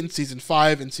see in season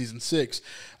 5 and season 6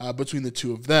 between the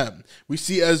two of them. We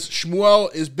see as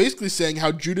Shmuel is basically saying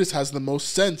how Judas has the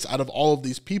most sense out of all of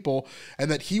these people and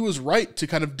that he was right to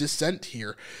kind of dissent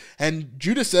here. And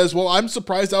Judas says, well, I'm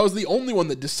surprised I was the only one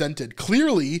that dissented.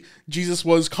 Clearly, Jesus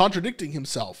was contradicting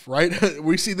himself, right?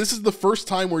 We see this is the first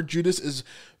time where Judas is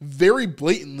very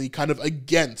blatantly kind of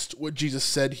against what Jesus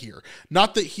said here.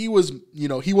 Not that he was,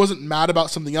 he wasn't mad about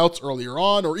something else earlier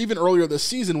on or even earlier this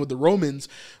season with the Romans,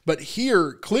 but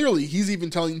here, clearly, he's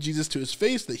even telling Jesus to his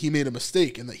face that he made a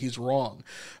mistake and that he's wrong.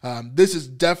 This is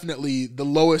definitely the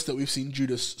lowest that we've seen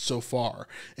Judas so far,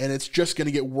 and it's just going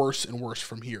to get worse and worse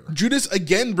from here. Judas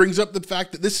again brings up the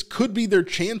fact that this could be their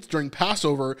chance during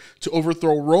Passover to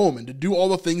overthrow Rome and to do all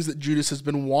the things that Judas has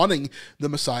been wanting the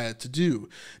Messiah to do.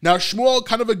 Now, Shmuel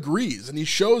kind of agrees, and he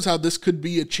shows how this could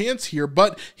be a chance here,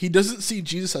 but he doesn't see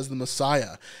Jesus as the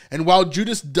Messiah. And while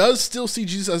Judas does still see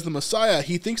Jesus as the Messiah,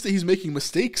 he thinks that he's making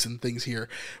mistakes and things here,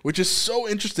 which is so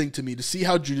interesting to me to see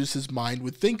how Judas's mind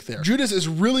would think there. Judas is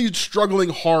really struggling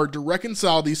hard to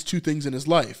reconcile these two things in his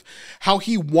life, how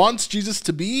he wants Jesus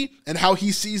to be and how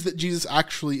he sees that Jesus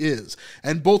actually is.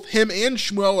 And both him and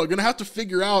Shmuel are going to have to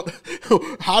figure out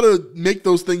how to make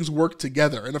those things work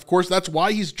together. And of course, that's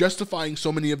why he's justifying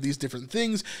so many of these different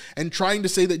things and trying to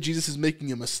say that Jesus is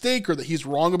making a mistake or that he's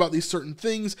wrong about these certain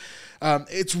things.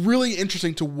 It's really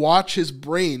interesting to watch his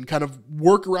brain kind of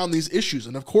work around these issues.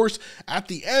 And of course, at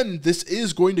the end, this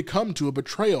is going to come to a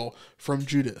betrayal from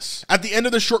Judas. At the end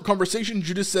of the short conversation,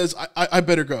 Judas says, I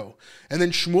better go. And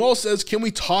then Shmuel says, can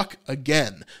we talk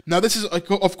again? Now, this is,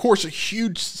 of course, a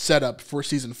huge setup for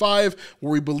season 5,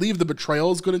 where we believe the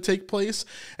betrayal is going to take place.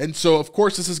 And so, of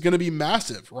course, this is going to be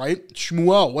massive, right?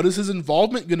 Shmuel, what is his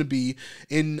involvement going to be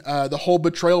in the whole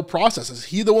betrayal process? Is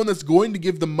he the one that's going to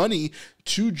give the money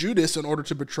to Judas in order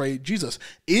to betray Jesus?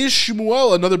 Is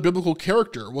Shmuel another biblical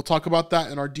character? We'll talk about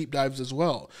that in our deep dives as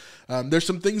well. There's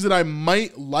some things that I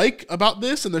might like about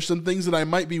this, and there's some things that I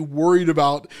might be worried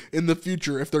about in the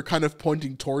future if they're kind of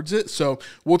pointing towards it. So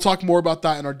we'll talk more about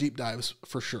that in our deep dives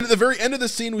for sure. At the very end of the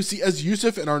scene, we see as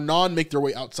Yusuf and Arnon make their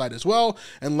way outside as well,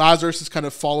 and Lazarus is kind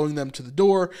of following them to the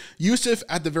door. Yusuf,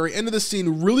 at the very end of the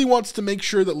scene, really wants to make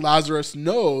sure that Lazarus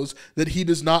knows that he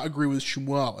does not agree with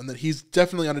Shmuel and that he's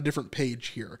definitely on a different page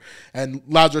here. And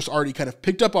Lazarus already kind of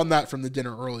picked up on that from the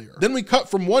dinner earlier. Then we cut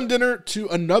from one dinner to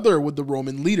another with the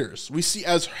Roman leaders. We see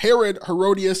as Herod,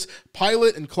 Herodias,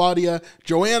 Pilate and Claudia,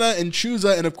 Joanna and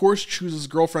Chusa, and of course Chusa's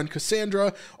girlfriend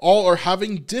Cassandra, all are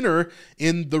having dinner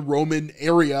in the Roman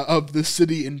area of the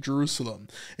city in Jerusalem.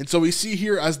 And so we see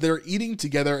here as they're eating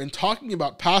together and talking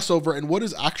about Passover and what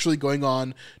is actually going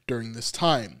on during this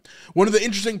time. One of the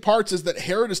interesting parts is that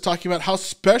Herod is talking about how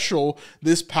special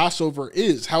this Passover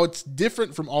is, how it's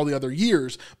different from all the other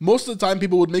years. Most of the time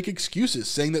people would make excuses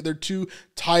saying that they're too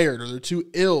tired or they're too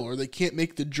ill or they can't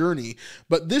make the journey.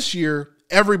 But this year,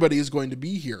 everybody is going to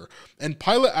be here. And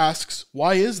Pilate asks,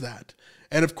 why is that?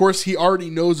 And of course, he already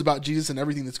knows about Jesus and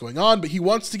everything that's going on, but he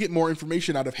wants to get more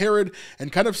information out of Herod and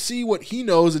kind of see what he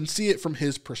knows and see it from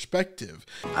his perspective.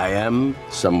 I am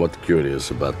somewhat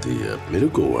curious about the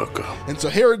miracle worker. And so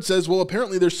Herod says, well,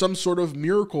 apparently there's some sort of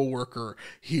miracle worker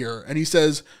here. And he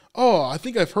says, oh, I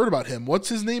think I've heard about him. What's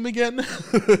his name again?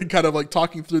 Kind of like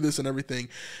talking through this and everything.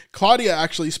 Claudia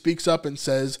actually speaks up and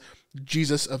says,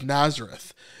 Jesus of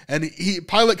Nazareth. And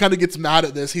Pilate kind of gets mad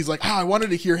at this. He's like, I wanted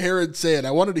to hear Herod say it.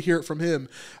 I wanted to hear it from him.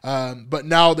 But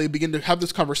now they begin to have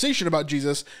this conversation about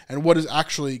Jesus and what is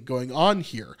actually going on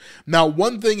here. Now,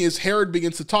 one thing is Herod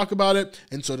begins to talk about it,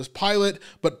 and so does Pilate.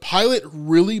 But Pilate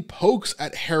really pokes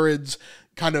at Herod's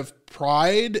kind of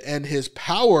pride and his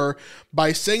power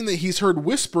by saying that he's heard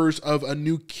whispers of a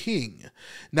new king.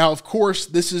 Now, of course,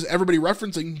 this is everybody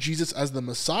referencing Jesus as the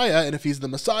Messiah, and if he's the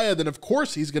Messiah, then of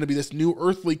course he's going to be this new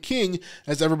earthly king,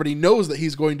 as everybody knows that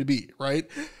he's going to be, right?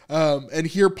 And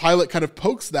here Pilate kind of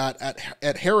pokes that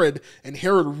at Herod, and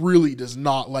Herod really does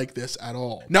not like this at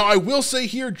all. Now, I will say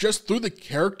here, just through the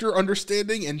character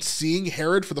understanding and seeing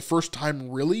Herod for the first time,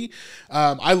 really,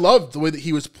 I loved the way that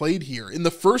he was played here. In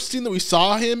the first scene that we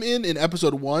saw him in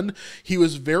episode 1, he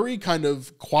was very kind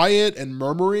of quiet and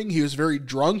murmuring. He was very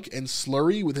drunk and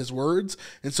slurry with his words,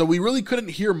 and so we really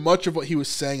couldn't hear much of what he was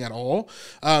saying at all.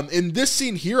 In this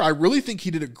scene here, I really think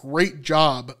he did a great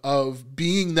job of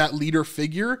being that leader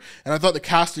figure, and I thought the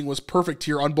casting was perfect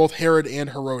here on both Herod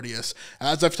and Herodias.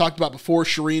 As I've talked about before,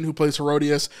 Shireen, who plays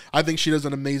Herodias, I think she does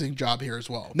an amazing job here as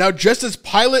well. Now, just as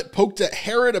Pilate poked at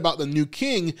Herod about the new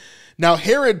king, now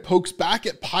Herod pokes back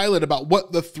at Pilate about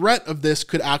what the threat of this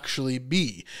could actually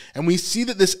be. And we see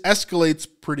that this escalates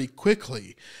pretty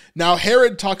quickly. Now,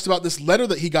 Herod talks about this letter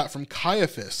that he got from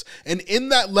Caiaphas. And in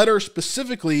that letter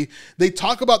specifically, they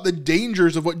talk about the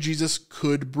dangers of what Jesus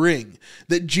could bring.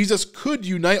 That Jesus could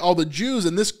unite all the Jews,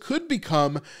 and this could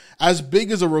become as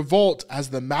big as a revolt as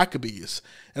the Maccabees.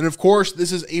 And of course,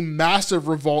 this is a massive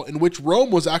revolt in which Rome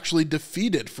was actually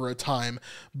defeated for a time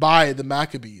by the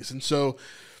Maccabees. And so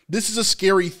this is a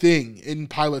scary thing in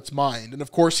Pilate's mind. And of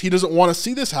course, he doesn't want to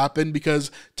see this happen because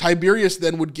Tiberius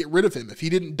then would get rid of him. If he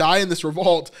didn't die in this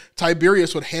revolt,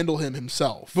 Tiberius would handle him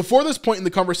himself. Before this point in the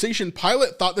conversation,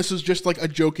 Pilate thought this was just like a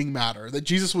joking matter, that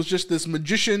Jesus was just this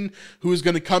magician who was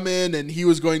going to come in and he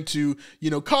was going to,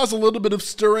 cause a little bit of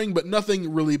stirring, but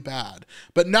nothing really bad.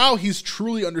 But now he's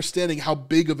truly understanding how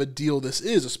big of a deal this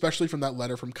is, especially from that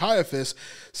letter from Caiaphas,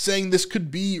 saying this could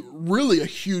be really a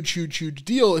huge, huge, huge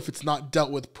deal if it's not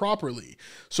dealt with properly.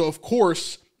 So of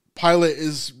course, Pilate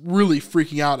is really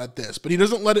freaking out at this, but he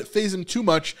doesn't let it faze him too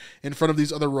much in front of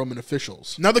these other Roman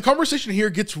officials. Now, the conversation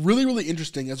here gets really, really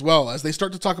interesting as well, as they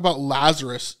start to talk about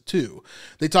Lazarus too.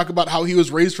 They talk about how he was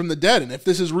raised from the dead and if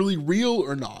this is really real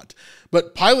or not.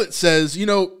 But Pilate says,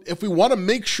 if we want to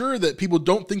make sure that people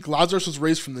don't think Lazarus was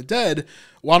raised from the dead,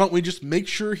 why don't we just make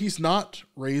sure he's not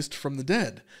raised from the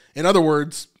dead? In other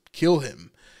words, kill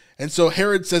him. And so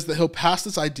Herod says that he'll pass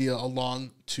this idea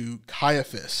along to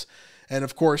Caiaphas. And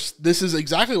of course, this is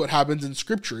exactly what happens in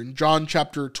Scripture. In John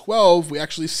chapter 12, we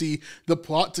actually see the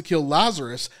plot to kill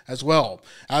Lazarus as well.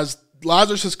 As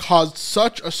Lazarus has caused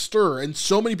such a stir, and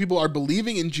so many people are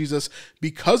believing in Jesus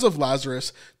because of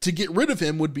Lazarus, to get rid of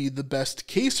him would be the best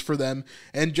case for them,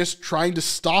 and just trying to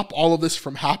stop all of this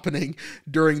from happening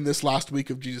during this last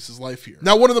week of Jesus' life here.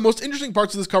 Now, one of the most interesting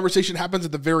parts of this conversation happens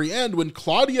at the very end when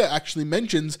Claudia actually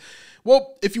mentions,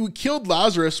 well, if you killed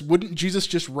Lazarus, wouldn't Jesus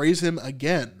just raise him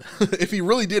again? If he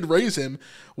really did raise him,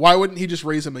 why wouldn't he just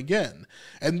raise him again?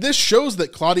 And this shows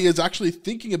that Claudia is actually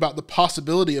thinking about the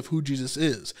possibility of who Jesus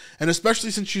is. And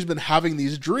especially since she's been having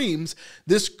these dreams,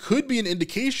 this could be an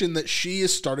indication that she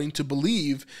is starting to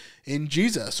believe in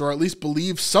Jesus, or at least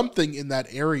believe something in that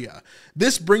area.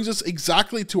 This brings us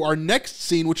exactly to our next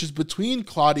scene, which is between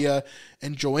Claudia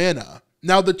and Joanna.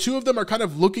 Now, the two of them are kind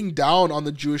of looking down on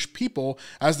the Jewish people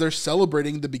as they're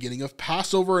celebrating the beginning of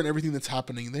Passover and everything that's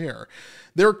happening there.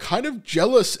 They're kind of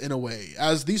jealous in a way,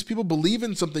 as these people believe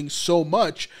in something so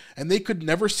much and they could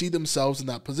never see themselves in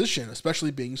that position,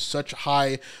 especially being such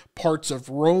high parts of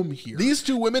Rome here. These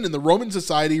two women in the Roman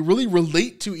society really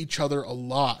relate to each other a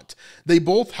lot. They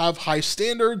both have high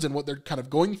standards and what they're kind of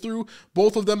going through.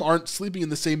 Both of them aren't sleeping in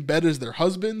the same bed as their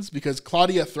husbands because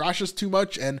Claudia thrashes too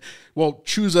much and, well,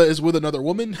 Chusa is with another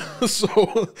woman.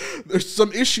 So there's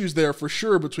some issues there for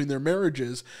sure between their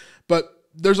marriages. But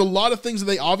there's a lot of things that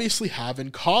they obviously have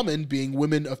in common, being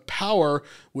women of power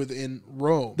within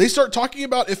Rome. They start talking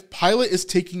about if Pilate is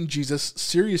taking Jesus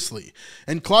seriously.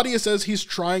 And Claudia says he's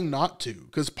trying not to,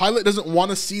 because Pilate doesn't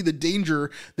want to see the danger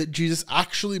that Jesus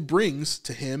actually brings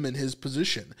to him and his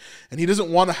position. And he doesn't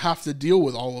want to have to deal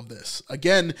with all of this.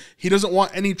 Again, he doesn't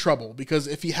want any trouble, because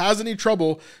if he has any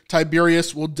trouble,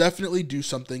 Tiberius will definitely do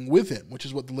something with him, which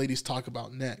is what the ladies talk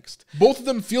about next. Both of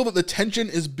them feel that the tension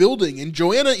is building, and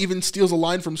Joanna even steals a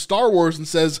line from Star Wars and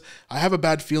says, I have a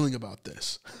bad feeling about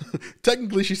this.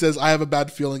 Technically, she says, I have a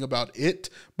bad feeling about it,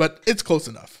 but it's close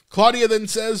enough. Claudia then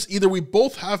says, either we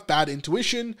both have bad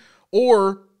intuition,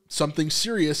 or something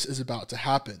serious is about to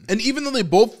happen. And even though they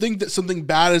both think that something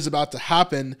bad is about to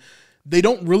happen, they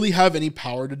don't really have any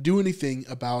power to do anything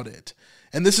about it.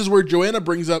 And this is where Joanna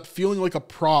brings up feeling like a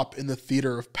prop in the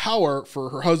theater of power for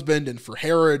her husband and for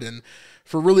Herod and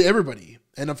for really everybody.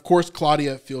 And of course,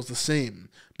 Claudia feels the same.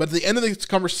 But at the end of this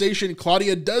conversation,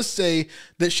 Claudia does say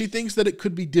that she thinks that it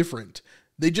could be different.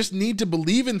 They just need to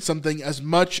believe in something as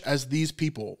much as these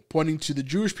people, pointing to the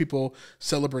Jewish people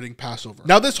celebrating Passover.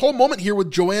 Now, this whole moment here with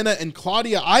Joanna and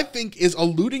Claudia, I think, is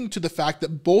alluding to the fact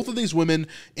that both of these women,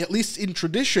 at least in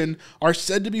tradition, are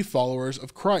said to be followers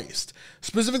of Christ.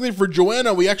 Specifically for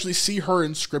Joanna, we actually see her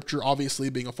in scripture,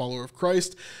 obviously being a follower of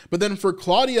Christ. But then for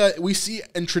Claudia, we see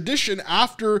in tradition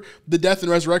after the death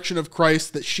and resurrection of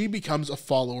Christ that she becomes a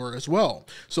follower as well.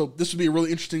 So this would be a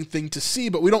really interesting thing to see,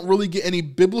 but we don't really get any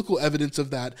biblical evidence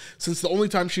of that, since the only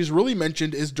time she's really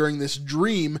mentioned is during this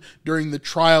dream during the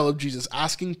trial of Jesus,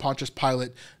 asking Pontius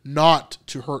Pilate not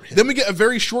to hurt him. Then we get a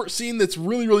very short scene that's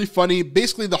really, really funny.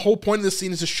 Basically, the whole point of this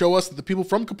scene is to show us that the people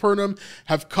from Capernaum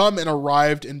have come and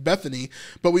arrived in Bethany,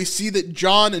 but we see that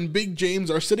John and Big James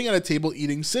are sitting at a table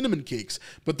eating cinnamon cakes,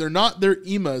 but they're not their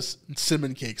Emma's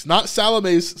cinnamon cakes, not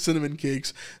Salome's cinnamon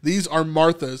cakes. These are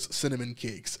Martha's cinnamon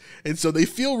cakes. And so they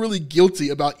feel really guilty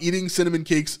about eating cinnamon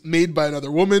cakes made by another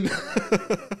woman.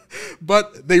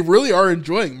 But they really are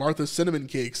enjoying Martha's cinnamon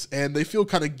cakes, and they feel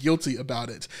kind of guilty about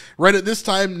it. Right at this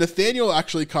time, Nathaniel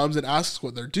actually comes and asks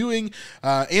what they're doing,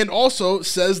 and also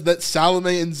says that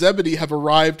Salome and Zebedee have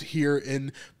arrived here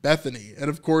in Bethany. And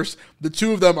of course, the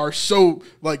two of them are so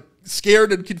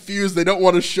scared and confused. They don't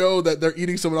want to show that they're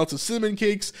eating someone else's cinnamon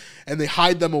cakes, and they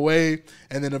hide them away.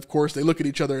 And then, of course, they look at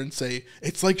each other and say,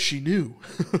 "It's like she knew."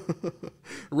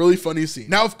 A really funny scene.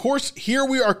 Now, of course, here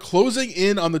we are closing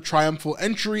in on the triumphal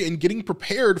entry and getting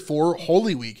prepared for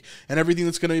Holy Week and everything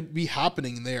that's going to be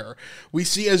happening there. We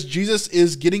see as Jesus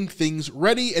is getting things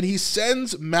ready, and he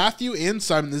sends Matthew and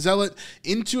Simon the Zealot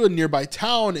into a nearby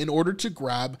town in order to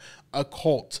grab a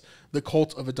colt, the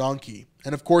colt of a donkey.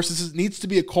 And of course, needs to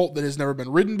be a colt that has never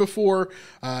been ridden before,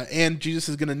 and Jesus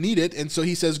is going to need it. And so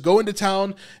he says, go into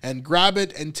town and grab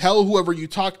it and tell whoever you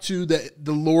talk to that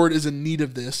the Lord is in need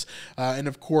of this. And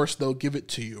of course, they'll give it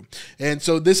to you. And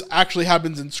so this actually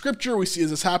happens in scripture. We see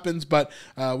as this happens, but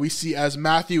we see as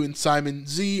Matthew and Simon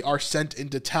Z are sent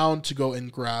into town to go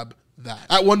and grab that.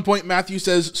 At one point, Matthew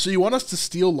says, "So you want us to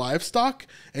steal livestock?"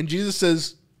 And Jesus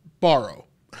says, "Borrow."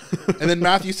 And then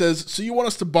Matthew says, "So you want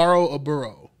us to borrow a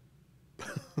burro?"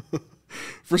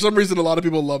 For some reason, a lot of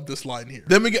people love this line here.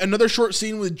 Then we get another short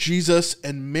scene with Jesus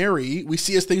and Mary. We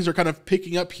see as things are kind of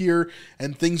picking up here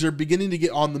and things are beginning to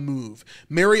get on the move.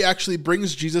 Mary actually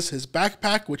brings Jesus his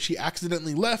backpack, which he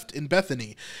accidentally left in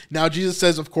Bethany. Now, Jesus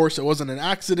says, of course, it wasn't an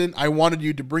accident. I wanted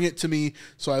you to bring it to me,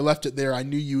 so I left it there. I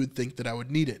knew you would think that I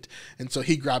would need it. And so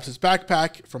he grabs his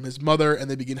backpack from his mother, and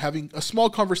they begin having a small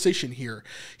conversation here.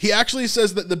 He actually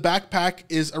says that the backpack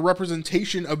is a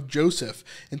representation of Joseph.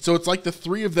 And so it's like the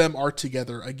three of them are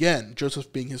together again,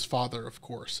 Joseph being his father, of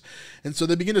course. And so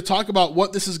they begin to talk about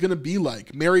what this is going to be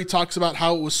like. Mary talks about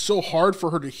how it was so hard for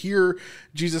her to hear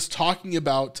Jesus talking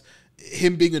about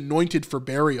him being anointed for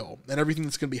burial and everything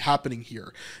that's going to be happening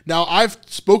here. Now, I've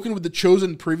spoken with the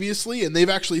Chosen previously, and they've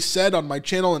actually said on my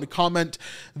channel in a comment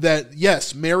that,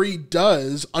 yes, Mary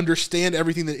does understand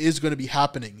everything that is going to be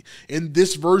happening. In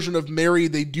this version of Mary,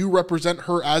 they do represent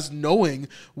her as knowing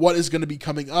what is going to be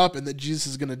coming up and that Jesus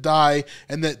is going to die,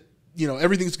 and that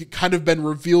everything's kind of been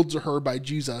revealed to her by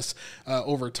Jesus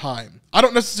over time. I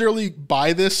don't necessarily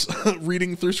buy this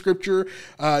reading through scripture.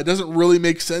 It doesn't really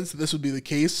make sense that this would be the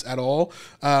case at all.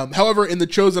 However, in The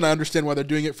Chosen, I understand why they're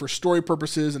doing it for story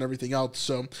purposes and everything else.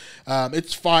 So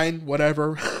it's fine,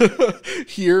 whatever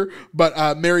here.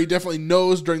 But Mary definitely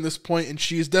knows during this point, and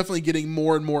she's definitely getting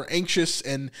more and more anxious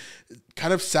and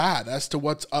kind of sad as to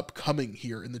what's upcoming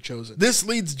here in The Chosen. This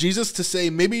leads Jesus to say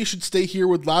maybe you should stay here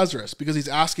with Lazarus, because he's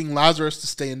asking Lazarus to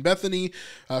stay in Bethany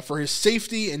for his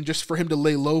safety and just for him to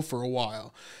lay low for a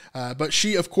while. But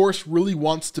she, of course, really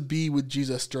wants to be with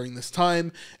Jesus during this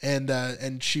time,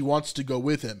 and she wants to go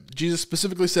with him. Jesus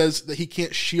specifically says that he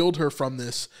can't shield her from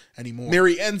this anymore.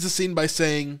 Mary ends the scene by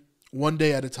saying, "One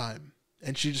day at a time."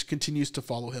 And she just continues to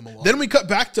follow him along. Then we cut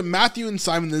back to Matthew and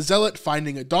Simon the Zealot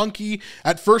finding a donkey.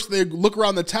 At first, they look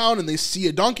around the town and they see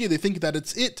a donkey. They think that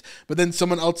it's it, but then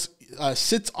someone else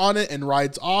sits on it and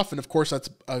rides off. And of course, that's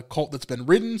a colt that's been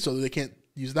ridden, so they can't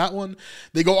use that one.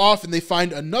 They go off and they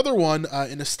find another one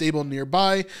in a stable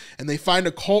nearby, and they find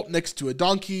a colt next to a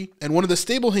donkey, and one of the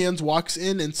stable hands walks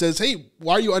in and says, "Hey,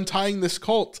 why are you untying this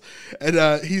colt?"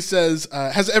 And he says,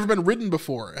 "Has it ever been ridden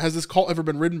before? Has this colt ever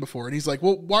been ridden before?" And he's like,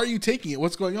 "Well, why are you taking it?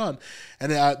 What's going on?"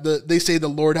 And they say the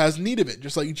Lord has need of it,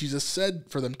 just like Jesus said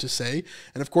for them to say.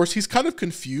 And of course, he's kind of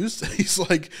confused. He's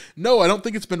like, "No, I don't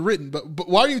think it's been written, but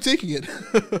why are you taking it?"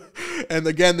 And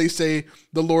again, they say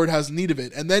the Lord has need of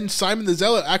it. And then Simon the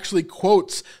Zealot actually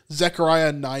quotes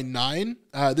Zechariah 9:9.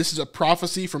 This is a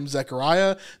prophecy from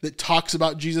Zechariah that talks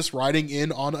about Jesus riding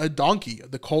in on a donkey,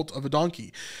 the colt of a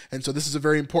donkey. And so this is a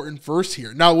very important verse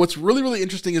here. Now, what's really, really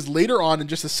interesting is later on in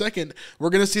just a second, we're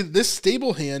going to see that this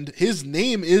stable hand, his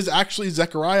name is actually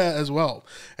Zechariah as well.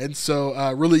 And so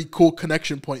really cool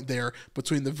connection point there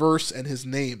between the verse and his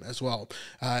name as well.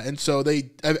 And so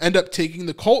they end up taking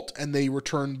the colt and they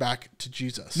return back to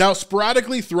Jesus. Now,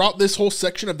 sporadically throughout this whole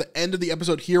section of the end of the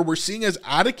episode here, we're seeing as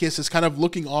Atticus is kind of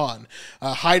looking on,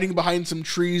 hiding behind some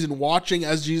trees and watching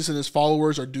as Jesus and his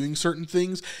followers are doing certain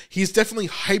things. He's definitely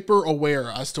hyper aware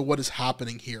as to what is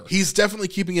happening here. He's definitely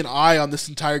keeping an eye on this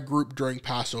entire group during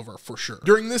Passover for sure.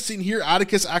 During this scene here,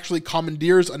 Atticus actually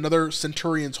commandeers another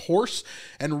centurion's horse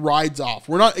and rides off.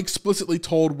 We're not explicitly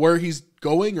told where he's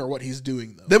going or what he's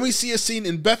doing though. Then we see a scene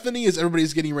in Bethany as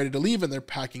everybody's getting ready to leave and they're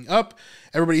packing up.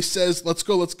 Everybody says, let's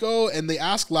go. And they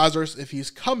ask Lazarus if he's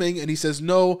coming. And he says,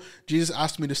 no, Jesus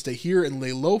asked me to stay here and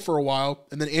lay low for a while.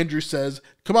 And then Andrew says,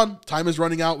 come on, time is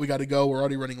running out. We got to go. We're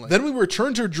already running late. Then we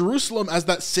return to Jerusalem as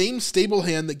that same stable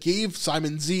hand that gave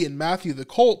Simon Z and Matthew the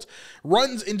colt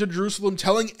runs into Jerusalem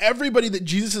telling everybody that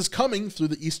Jesus is coming through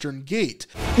the eastern gate.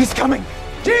 He's coming.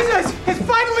 Jesus is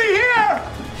finally here.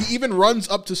 He even runs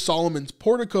up to Solomon's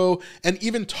portico and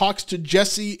even talks to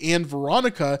Jesse and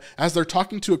Veronica as they're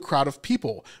talking to a crowd of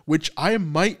people, which I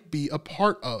might be a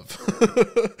part of.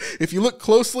 If you look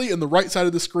closely on the right side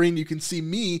of the screen, you can see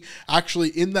me actually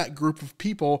in that group of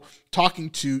people talking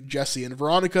to Jesse and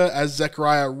Veronica as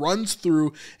Zechariah runs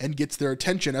through and gets their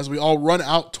attention as we all run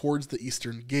out towards the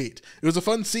eastern gate. It was a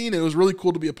fun scene. It was really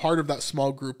cool to be a part of that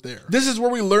small group there. This is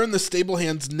where we learn the stable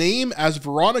hand's name as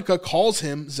Veronica calls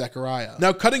him Zechariah.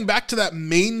 Now, cutting back to that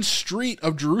main street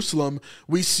of Jerusalem,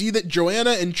 we see that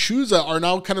Joanna and Chusa are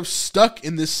now kind of stuck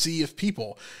in this sea of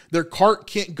people. Their cart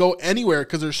can't go anywhere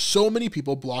because there's so many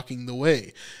people blocking the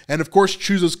way. And of course,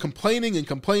 Chusa's complaining and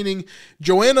complaining.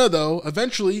 Joanna, though,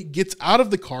 eventually gets out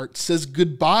of the cart, says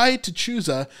goodbye to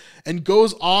Chusa, and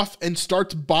goes off and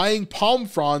starts buying palm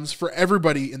fronds for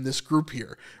everybody in this group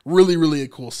here. Really, really a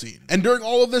cool scene. And during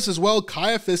all of this as well,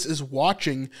 Caiaphas is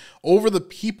watching over the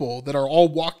people that are all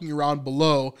walking around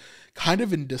below, kind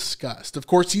of in disgust. Of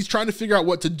course, he's trying to figure out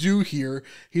what to do here.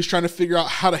 He's trying to figure out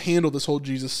how to handle this whole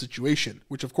Jesus situation,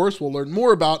 which of course we'll learn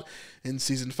more about in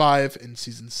season 5 and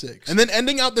season 6. And then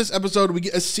ending out this episode, we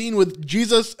get a scene with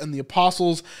Jesus and the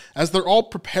apostles as they're all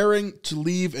preparing to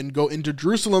leave and go into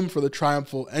Jerusalem for the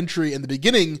triumphal entry in the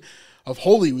beginning of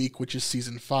Holy Week, which is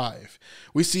season 5.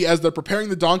 We see as they're preparing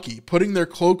the donkey, putting their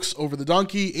cloaks over the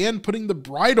donkey and putting the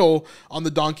bridle on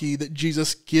the donkey that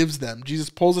Jesus gives them. Jesus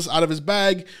pulls this out of his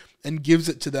bag and gives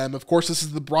it to them. Of course, this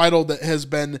is the bridle that has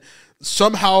been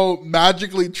somehow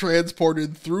magically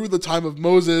transported through the time of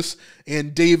Moses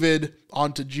and David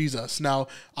onto Jesus. Now,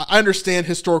 I understand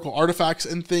historical artifacts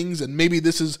and things, and maybe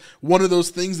this is one of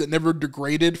those things that never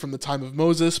degraded from the time of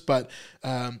Moses, but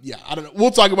yeah, I don't know.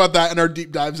 We'll talk about that in our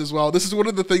deep dives as well. This is one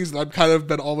of the things that I've kind of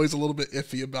been always a little bit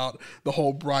iffy about, the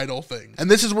whole bridal thing.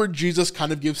 And this is where Jesus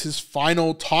kind of gives his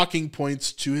final talking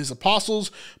points to his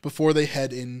apostles before they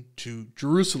head into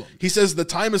Jerusalem. He says, "The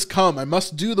time has come. I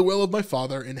must do the will of my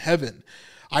Father in heaven.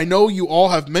 I know you all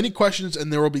have many questions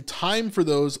and there will be time for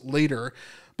those later,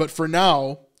 but for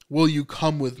now, will you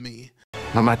come with me?"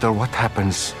 No matter what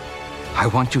happens, I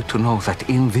want you to know that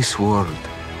in this world,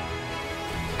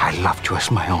 I loved you as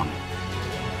my own,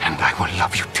 and I will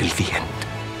love you till the end.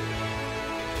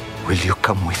 Will you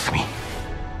come with me?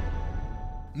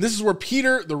 And this is where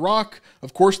Peter, the rock,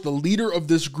 of course, the leader of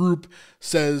this group,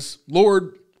 says,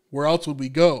 "Lord, where else would we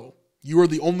go? You are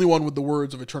the only one with the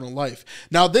words of eternal life."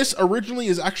 Now, this originally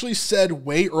is actually said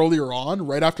way earlier on,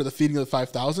 right after the feeding of the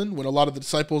 5,000, when a lot of the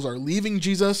disciples are leaving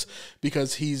Jesus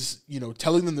because he's,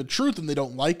 telling them the truth and they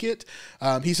don't like it.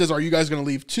 He says, "Are you guys going to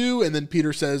leave too?" And then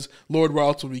Peter says, "Lord, where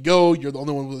else would we go? You're the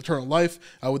only one with eternal life,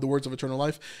 with the words of eternal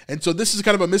life." And so this is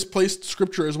kind of a misplaced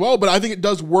scripture as well, but I think it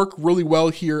does work really well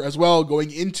here as well, going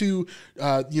into,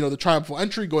 the triumphal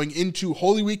entry, going into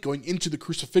Holy Week, going into the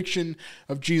crucifixion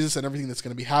of Jesus and everything that's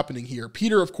going to be happening here.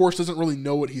 Peter, of course, doesn't really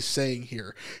know what he's saying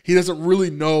here. He doesn't really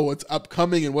know what's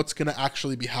upcoming and what's going to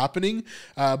actually be happening,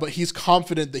 but he's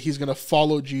confident that he's going to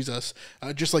follow Jesus,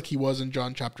 just like he was in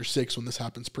John chapter 6 when this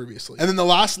happens previously. And then the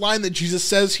last line that Jesus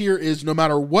says here is, no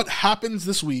matter what happens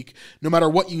this week, no matter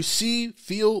what you see,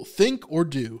 feel, think, or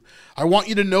do, I want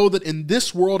you to know that in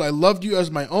this world I loved you as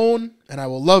my own, and I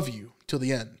will love you till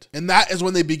the end. And that is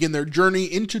when they begin their journey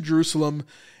into Jerusalem,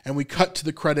 and we cut to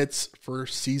the credits for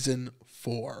season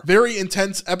 4. Very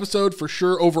intense episode for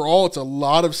sure. Overall, it's a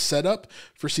lot of setup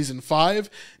for season 5.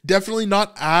 Definitely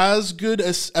not as good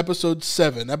as episode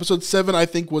 7. Episode 7, I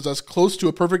think, was as close to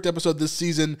a perfect episode this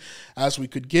season as we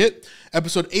could get.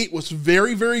 Episode 8 was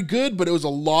very, very good, but it was a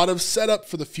lot of setup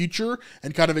for the future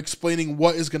and kind of explaining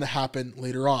what is going to happen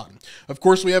later on. Of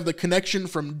course, we have the connection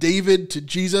from David to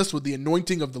Jesus with the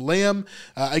anointing of the Lamb.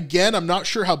 Again, I'm not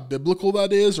sure how biblical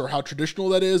that is or how traditional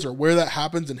that is or where that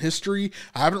happens in history.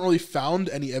 I haven't really found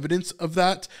any evidence of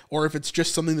that, or if it's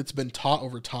just something that's been taught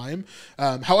over time.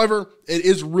 However, it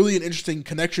is really an interesting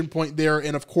connection point there.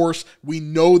 And of course, we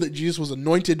know that Jesus was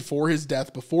anointed for his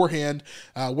death beforehand,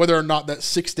 whether or not that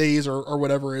 6 days or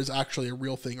whatever is actually a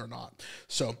real thing or not.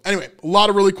 So anyway, a lot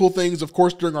of really cool things. Of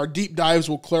course, during our deep dives,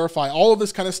 we'll clarify all of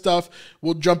this kind of stuff.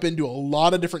 We'll jump into a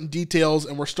lot of different details,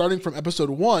 and we're starting from episode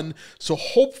 1. So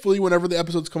hopefully whenever the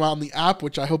episodes come out on the app,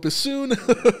 which I hope is soon,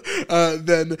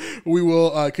 then we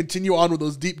will continue on with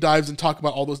those deep dives and talk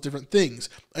about all those different things.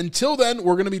 Until then,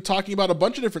 we're going to be talking about a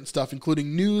bunch of different stuff,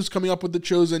 including news coming up with The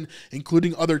Chosen,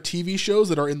 including other TV shows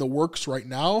that are in the works right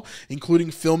now,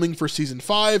 including filming for season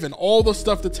 5 and all the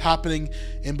stuff that's happening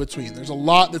in between. There's a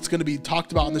lot that's going to be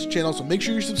talked about on this channel, so make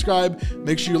sure you subscribe,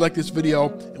 make sure you like this video,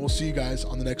 and we'll see you guys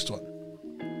on the next one.